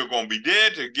 And we're going to be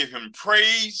there to give him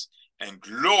praise and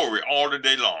glory all the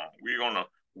day long. We're going to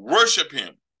worship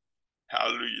him.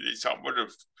 Hallelujah. They talk about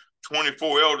the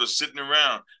 24 elders sitting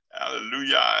around.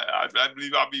 Hallelujah. I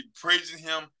believe I'll be praising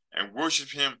him and worship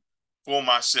him for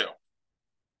myself.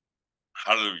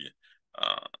 Hallelujah.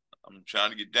 I'm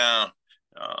trying to get down.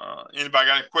 Anybody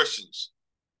got any questions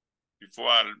before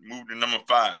I move to number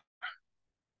 5?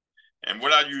 And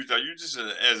what I use this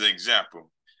as an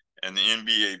example in the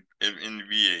NBA,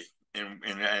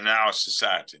 in our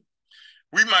society.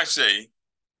 We might say,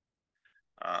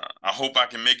 I hope I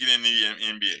can make it in the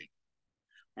NBA,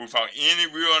 without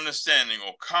any real understanding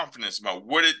or confidence about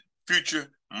what its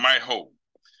future might hold.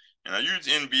 And I use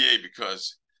the NBA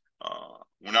because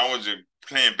when I was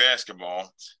playing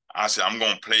basketball, I said, I'm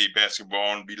going to play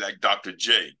basketball and be like Dr.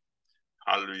 J.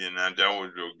 Hallelujah. And that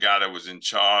was the guy that was in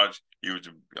charge. He was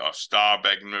a star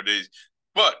back in those days.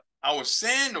 But I was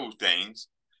saying those things,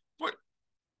 but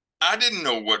I didn't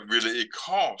know what really it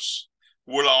cost,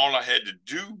 what all I had to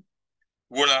do,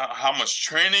 how much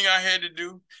training I had to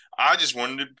do. I just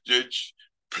wanted to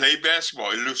play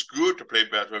basketball. It looks good to play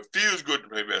basketball. It feels good to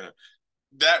play basketball.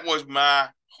 That was my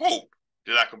hope,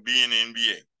 that I could be in the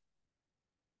NBA.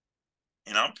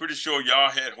 And I'm pretty sure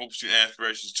y'all had hopes and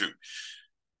aspirations too.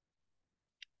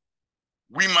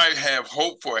 We might have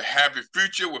hope for a happy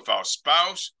future with our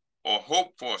spouse, or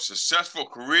hope for a successful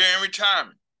career and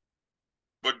retirement.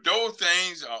 But those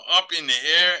things are up in the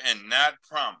air and not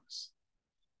promised.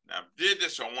 Now, I did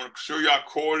this, so I want to show y'all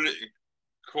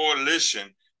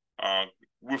correlation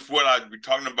with what I've been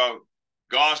talking about,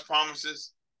 God's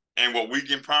promises and what we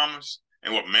can promise,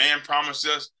 and what man promised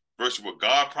us versus what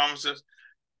God promised us.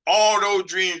 All those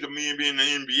dreams of me being in the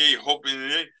NBA, hoping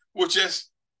it was just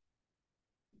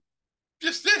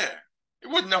there. It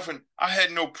wasn't nothing. I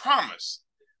had no promise,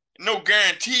 no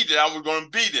guarantee that I was going to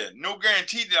be there, no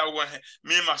guarantee that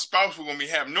me and my spouse were going to be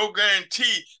having, no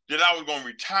guarantee that I was going to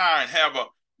retire and have a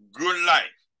good life.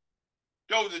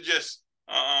 Those are just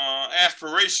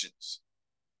aspirations.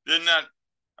 They're not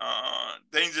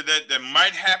things that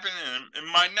might happen and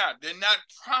might not. They're not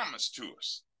promised to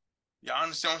us. Y'all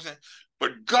understand what I'm saying?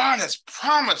 But God has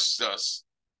promised us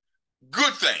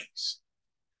good things.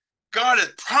 God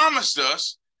has promised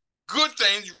us good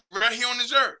things right here on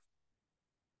this earth.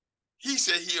 He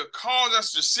said he'll cause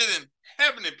us to sit in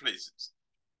heavenly places.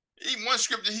 Even one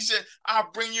scripture, he said,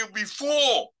 I'll bring you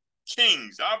before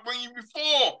kings. I'll bring you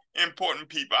before important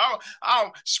people.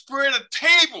 I'll spread a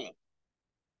table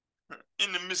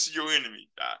in the midst of your enemy.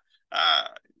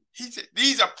 He said,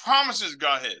 these are promises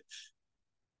God had.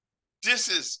 This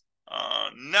is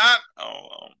not,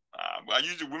 I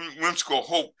use the whimsical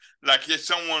hope, like it's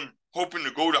someone hoping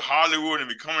to go to Hollywood and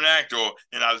become an actor,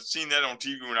 and I've seen that on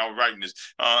TV when I was writing this.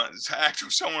 It's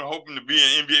actually someone hoping to be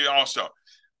an NBA All-Star.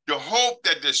 The hope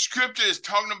that the scripture is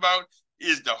talking about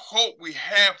is the hope we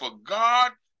have for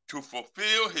God to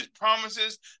fulfill his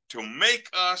promises, to make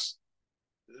us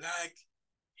like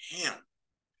him.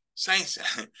 Saints,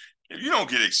 if you don't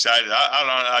get excited,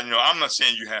 I'm not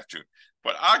saying you have to,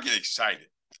 but I get excited.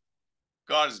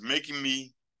 God is making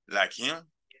me like him.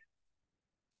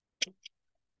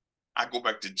 I go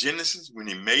back to Genesis when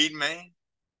he made man.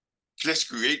 Let's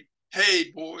create.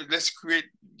 Hey, boys, let's create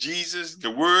Jesus.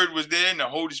 The Word was there and the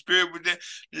Holy Spirit was there.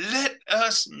 Let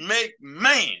us make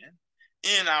man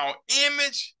in our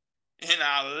image, in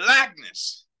our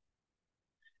likeness.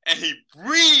 And he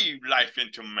breathed life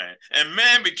into man. And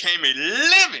man became a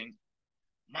living.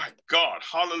 My God,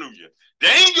 hallelujah. The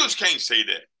angels can't say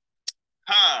that.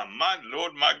 My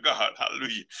Lord, my God,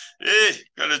 hallelujah. Hey,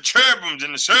 the cherubims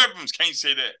and the seraphims can't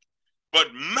say that.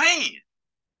 But man,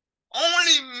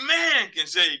 only man can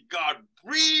say, God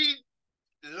breathed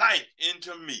life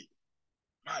into me.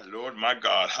 My Lord, my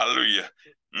God, hallelujah.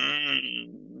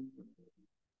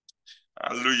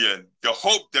 Hallelujah. The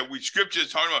hope that scripture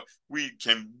is talking about, we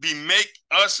can make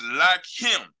us like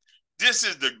him. This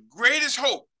is the greatest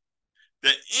hope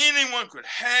that anyone could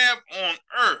have on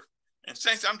earth. And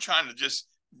saints, I'm trying to just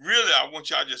really, I want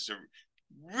y'all just to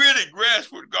really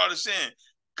grasp what God is saying.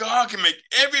 God can make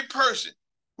every person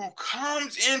who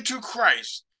comes into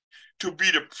Christ to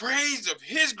be the praise of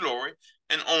his glory,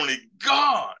 and only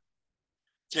God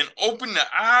can open the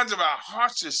eyes of our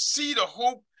hearts to see the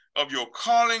hope of your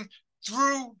calling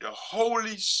through the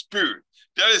Holy Spirit.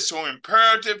 That is so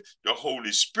imperative. The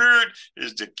Holy Spirit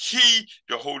is the key.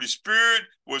 The Holy Spirit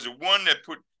was the one that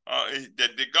put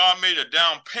that God made a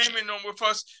down payment on with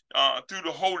us through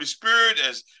the Holy Spirit,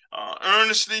 as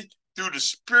earnestly through the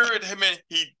Spirit. Amen.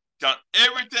 He done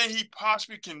everything he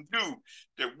possibly can do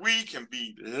that we can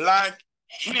be like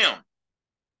him.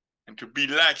 And to be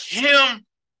like him,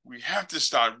 we have to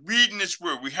start reading this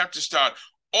word. We have to start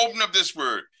opening up this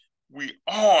word.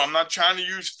 I'm not trying to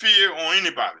use fear on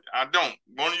anybody. I don't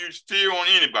want to use fear on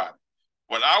anybody.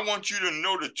 But I want you to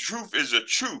know the truth is the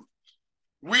truth.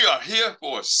 We are here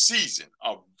for a season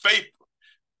of vapor.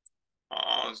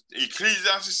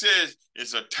 Ecclesiastes says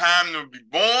it's a time to be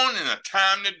born and a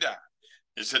time to die.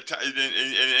 It's a time,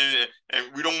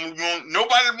 and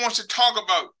nobody wants to talk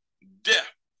about death,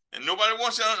 and nobody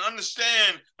wants to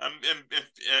understand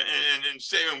and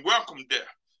say and welcome death,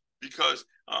 because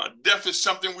death is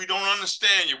something we don't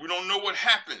understand yet. We don't know what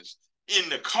happens in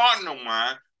the cardinal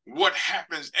mind, what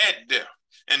happens at death.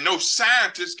 And no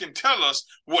scientist can tell us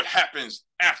what happens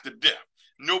after death.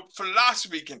 No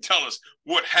philosophy can tell us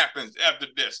what happens after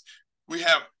death. We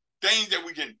have things that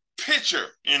we can picture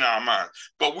in our mind,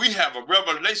 but we have a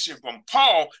revelation from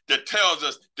Paul that tells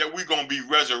us that we're going to be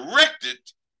resurrected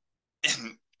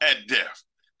at death.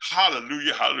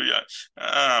 Hallelujah, hallelujah.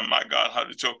 My God,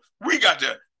 hallelujah. So we got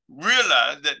to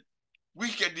realize that we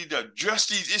need to address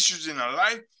these issues in our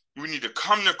life. We need to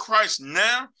come to Christ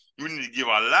now. We need to give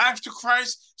our lives to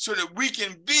Christ so that we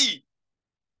can be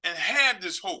and have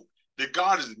this hope that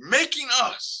God is making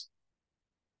us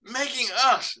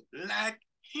like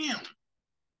him.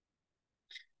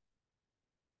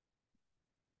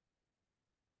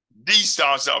 These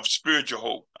starts off spiritual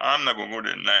hope. I'm not going to go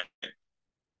there tonight.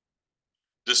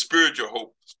 The spiritual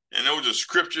hope. And those are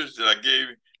scriptures that I gave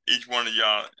each one of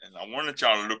y'all, and I wanted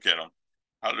y'all to look at them.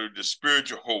 Hallelujah. The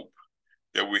spiritual hope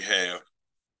that we have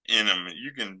in them.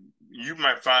 You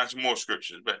might find some more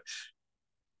scriptures, but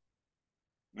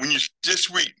this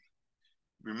week,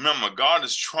 remember, God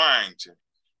is trying to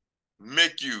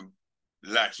make you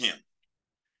like him.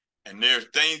 And there are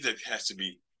things that has to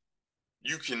be,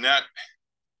 you cannot,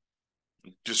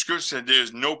 the scripture said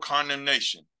there's no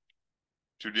condemnation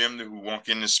to them who walk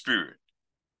in the Spirit.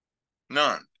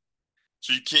 None.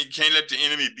 So you can't let the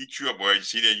enemy beat you up. Well, you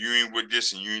see that you ain't with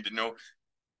this and you ain't to know.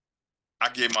 I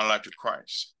gave my life to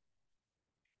Christ.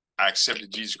 I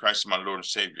accepted Jesus Christ as my Lord and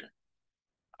Savior.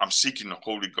 I'm seeking the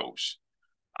Holy Ghost.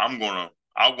 I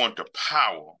want the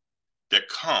power that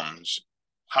comes,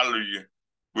 hallelujah,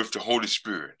 with the Holy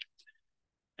Spirit.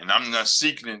 And I'm not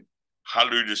seeking it,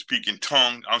 hallelujah, to speak in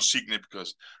tongues. I'm seeking it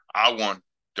because I want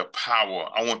the power.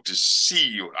 I want the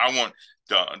seal. I want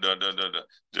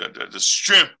the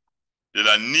strength that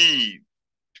I need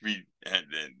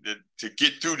to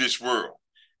get through this world.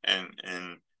 And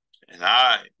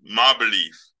my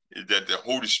belief is that the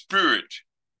Holy Spirit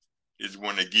is the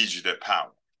one that gives you that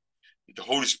power. The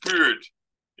Holy Spirit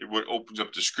it what opens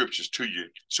up the scriptures to you.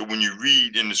 So when you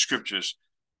read in the scriptures,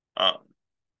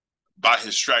 by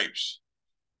his stripes,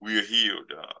 we are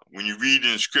healed. When you read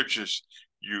in the scriptures,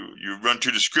 you run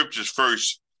to the scriptures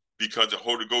first, because the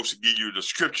Holy Ghost will give you the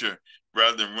scripture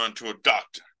rather than run to a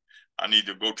doctor. I need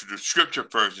to go to the scripture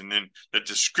first, and then let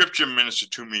the scripture minister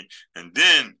to me. And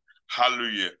then,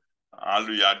 hallelujah,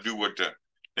 hallelujah, I do what the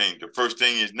thing. The first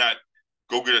thing is not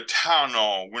go get a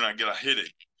Tylenol when I get a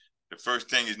headache. The first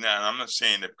thing is not, and I'm not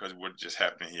saying that because of what just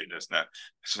happened here.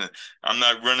 I'm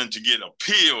not running to get a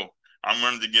pill. I'm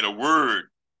running to get a word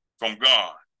from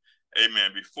God.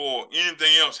 Amen. Before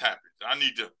anything else happens, I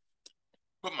need to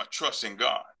put my trust in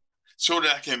God so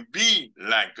that I can be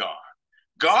like God.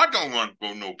 God don't run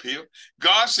for no pill.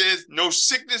 God says no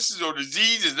sicknesses or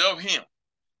diseases of him.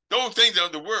 Those things are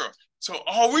of the world. So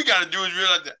all we got to do is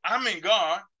realize that I'm in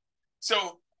God.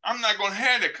 So I'm not going to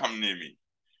have that come near me.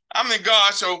 I'm in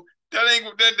God, so that ain't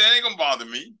going to bother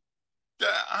me.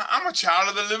 I'm a child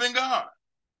of the living God.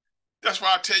 That's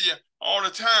why I tell you all the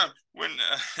time when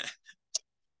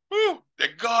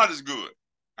that God is good.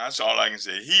 That's all I can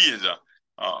say. He is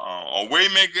a way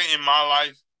maker in my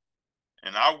life,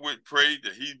 and I would pray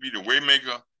that he be the way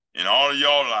maker in all of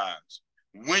your lives.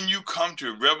 When you come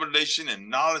to revelation and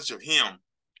knowledge of him,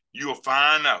 you will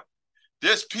find out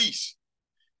there's peace.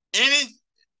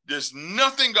 There's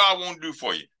nothing God won't do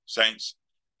for you, saints.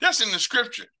 That's in the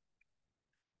scripture.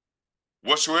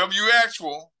 Whatsoever you ask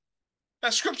for,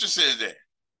 that scripture says that.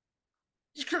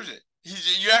 The scripture,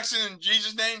 you asking in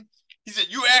Jesus' name? He said,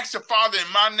 you ask the Father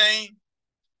in my name,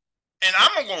 and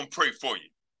I'm going to pray for you.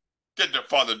 That the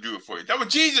Father do it for you. That's what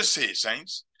Jesus said,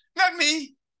 saints. Not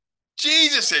me.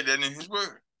 Jesus said that in his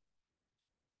word.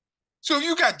 So if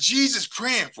you got Jesus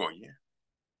praying for you,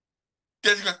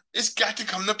 it's got to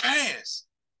come to pass.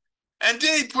 And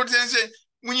then he put there and said,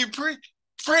 when you pray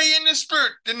in the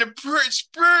Spirit, then the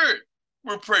Spirit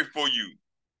will pray for you.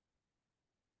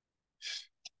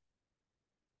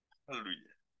 Hallelujah.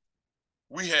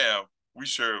 We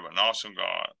serve an awesome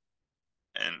God,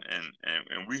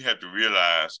 and we have to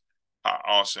realize how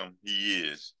awesome he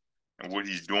is and what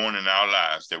he's doing in our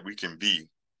lives, that we can be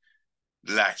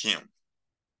like him.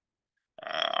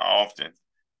 I often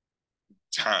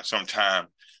sometimes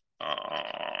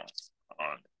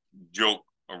joke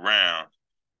around,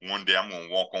 one day I'm going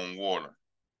to walk on water.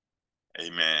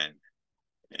 Amen.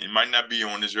 It might not be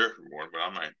on this earthly water, but I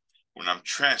might, when I'm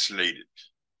translated,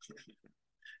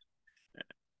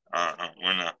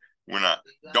 when I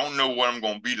don't know what I'm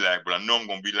going to be like, but I know I'm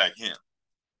going to be like him.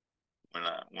 When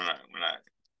I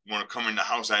want to come in the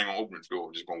house, I ain't going to open the door.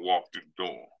 I'm just going to walk through the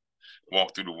door,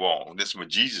 walk through the wall. That's what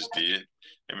Jesus did.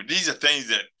 I mean, these are things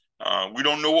that we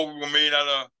don't know what we were made out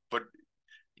of, but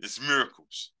it's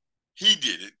miracles. He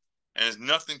did it, and it's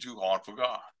nothing too hard for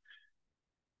God.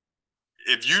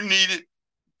 If you need it,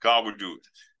 God will do it.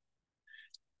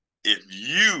 If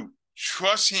you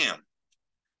trust him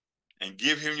and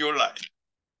give him your life,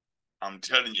 I'm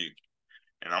telling you,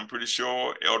 and I'm pretty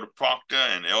sure Elder Proctor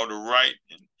and Elder Wright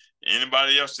and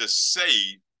anybody else that's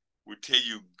saved will tell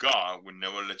you God will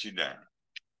never let you down.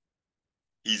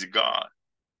 He's a God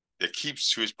that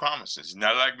keeps to his promises. He's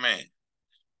not like man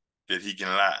that he can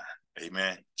lie.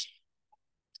 Amen.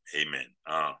 Amen.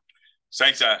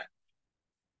 Saints, I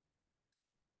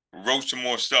wrote some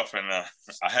more stuff, and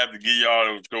I have to give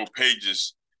y'all those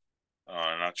pages,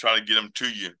 and I'll try to get them to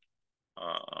you.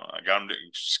 I got them,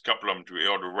 a couple of them to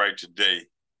Elder Wright today,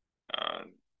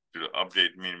 to the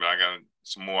update meeting, but I got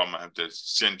some more I'm gonna have to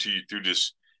send to you through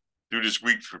this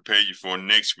week to prepare you for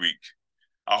next week.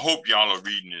 I hope y'all are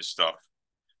reading this stuff.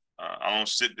 I don't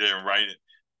sit there and write it,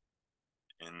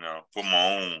 and for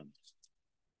my own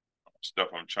stuff,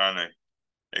 I'm trying to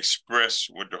express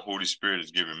what the Holy Spirit has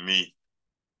given me.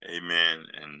 Amen.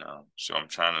 And so I'm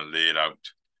trying to lay it out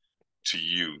to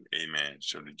you, amen,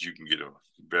 so that you can get a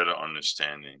better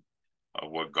understanding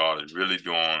of what God is really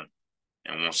doing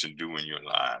and wants to do in your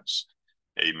lives.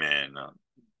 Amen.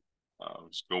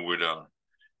 Let's go with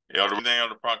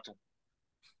Elder Proctor.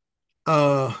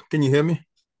 Can you hear me?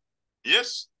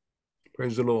 Yes.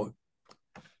 Praise the Lord.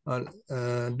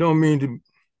 Don't mean to,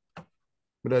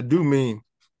 but I do mean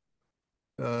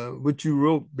what you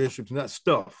wrote, Bishop's not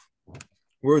stuff.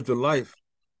 Words of life.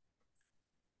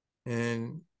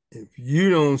 And if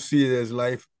you don't see it as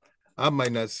life, I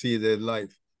might not see it as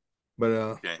life. But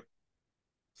okay.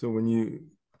 So when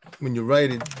you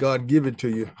write it, God give it to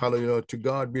you. Hallelujah. To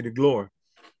God be the glory.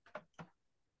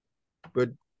 But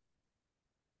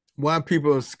why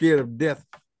people are scared of death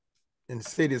and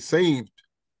say they're saved,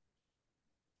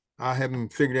 I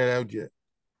haven't figured that out yet.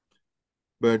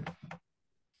 But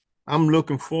I'm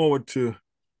looking forward to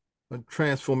a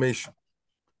transformation.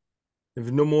 If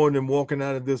it's no more than walking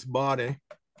out of this body,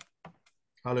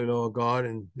 hallelujah, God,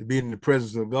 and being in the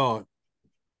presence of God.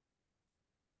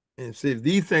 And say, if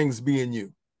these things be in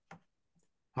you,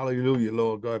 hallelujah,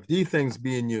 Lord God, if these things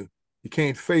be in you, you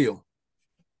can't fail.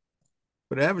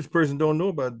 But the average person don't know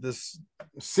about this.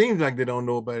 It seems like they don't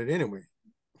know about it anyway.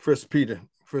 1 Peter,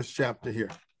 first chapter here.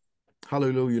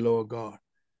 Hallelujah, Lord God.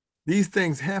 These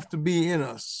things have to be in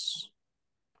us.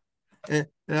 And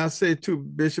I say too,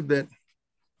 Bishop, that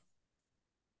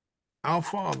our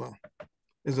Father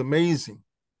is amazing.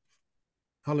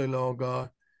 Hallelujah, Lord God.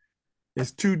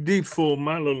 It's too deep for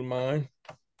my little mind.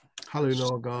 Hallelujah,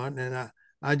 Lord God. And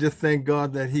I just thank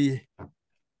God that he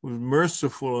was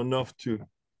merciful enough to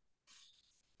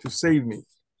save me.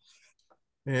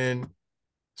 And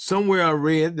somewhere I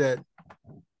read that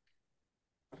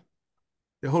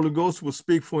the Holy Ghost will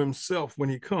speak for himself when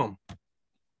he comes.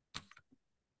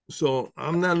 So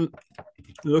I'm not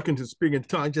looking to speak in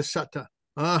tongues.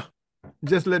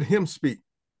 Just let him speak.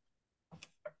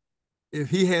 If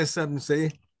he has something to say,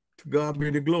 to God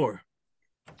be the glory.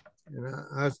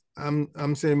 And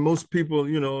I'm saying most people,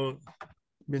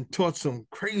 been taught some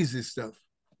crazy stuff.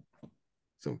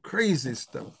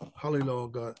 Hallelujah,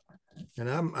 God. And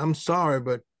I'm sorry,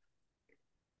 but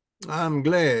I'm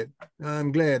glad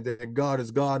that God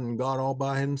is God and God all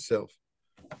by himself.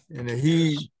 And that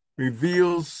he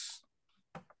reveals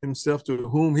himself to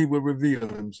whom he will reveal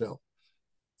himself.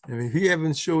 And if he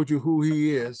haven't showed you who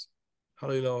he is,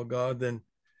 hallelujah, God, then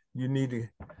you need to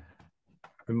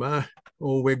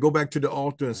go back to the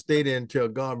altar and stay there until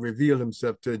God reveal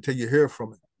himself until you hear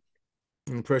from him.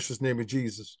 In the precious name of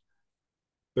Jesus.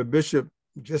 But Bishop,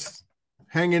 just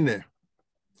hang in there.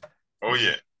 Oh,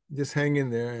 yeah. Just hang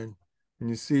in there. And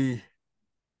you see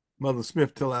Mother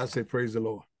Smith till I say, praise the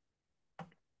Lord.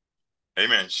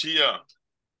 Amen.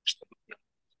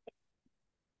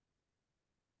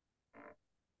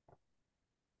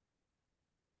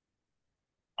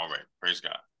 All right. Praise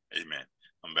God. Amen.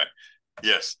 I'm back.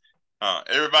 Yes.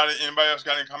 Anybody else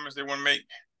got any comments they want to make?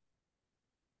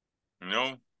 No?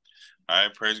 All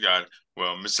right. Praise God.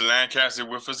 Well, Mr. Lancaster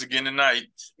with us again tonight.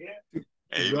 Yeah.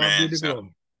 Amen.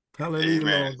 Hallelujah,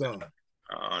 amen. Lord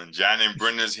God. Johnny and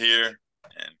Brenda's here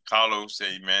and Carlos,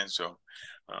 amen. So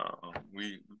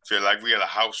we feel like we got a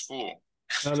house full.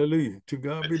 Hallelujah. To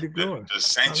God be the glory. The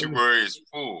sanctuary is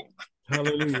full.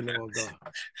 Hallelujah, Lord God.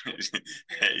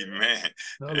 Amen.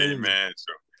 Hallelujah. Amen.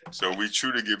 So we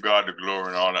truly give God the glory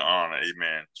and all the honor.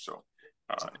 Amen. So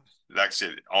like I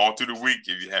said, all through the week,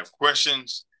 if you have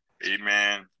questions,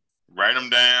 amen, write them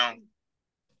down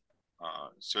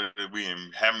so that we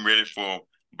can have them ready for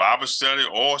Bible study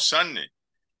or Sunday.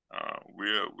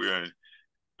 We're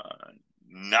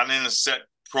not in a set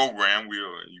program.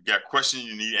 You got questions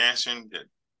you need answering that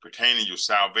pertain to your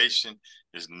salvation.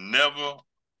 There's never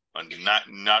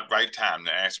not right time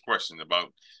to ask questions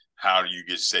about how do you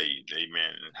get saved, amen,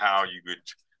 and how you get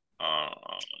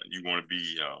you want to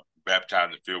be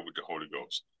baptized and filled with the Holy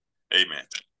Ghost, amen.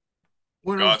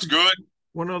 God's good.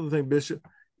 One other thing, Bishop,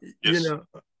 yes.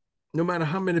 No matter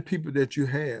how many people that you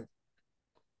have,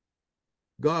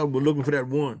 God was looking for that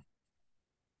one.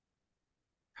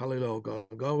 Hallelujah, God.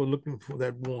 God was looking for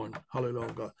that one.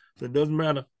 Hallelujah, God. So it doesn't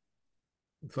matter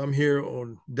if I'm here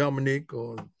or Dominic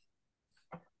or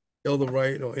Elder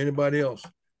Wright or anybody else.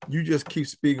 You just keep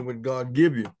speaking what God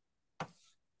give you.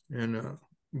 And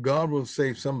God will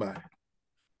save somebody.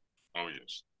 Oh,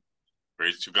 yes.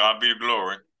 Praise to God be the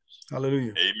glory.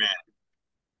 Hallelujah. Amen.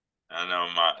 And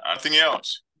nothing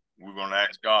else. We're going to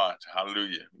ask God.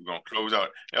 Hallelujah. We're going to close out.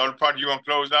 Elder Parker, you going to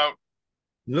close out?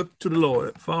 Look to the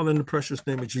Lord. Father, in the precious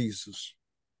name of Jesus,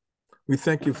 we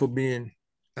thank you for being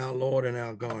our Lord and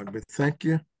our God. We thank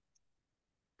you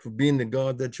for being the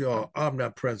God that you are,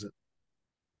 omnipresent,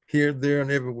 here, there, and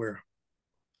everywhere.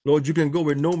 Lord, you can go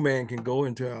where no man can go,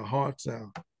 into our hearts,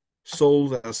 our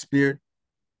souls, our spirit.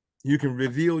 You can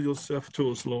reveal yourself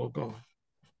to us, Lord God.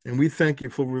 And we thank you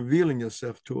for revealing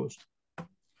yourself to us.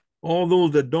 All those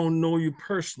that don't know you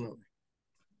personally,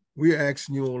 we're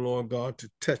asking you, oh Lord God, to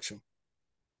touch them.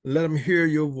 Let them hear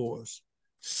your voice.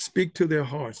 Speak to their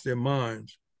hearts, their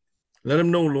minds. Let them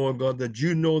know, Lord God, that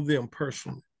you know them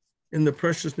personally. In the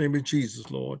precious name of Jesus,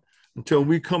 Lord. Until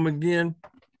we come again,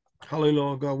 hallelujah,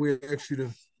 Lord God, we ask you to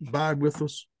abide with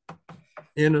us,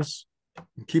 in us,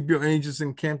 and keep your angels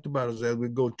encamped about us as we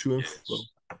go to and fro.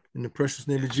 In the precious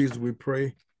name of Jesus, we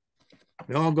pray.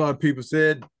 And all God people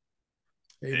said,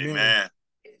 amen. Amen.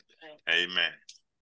 Amen.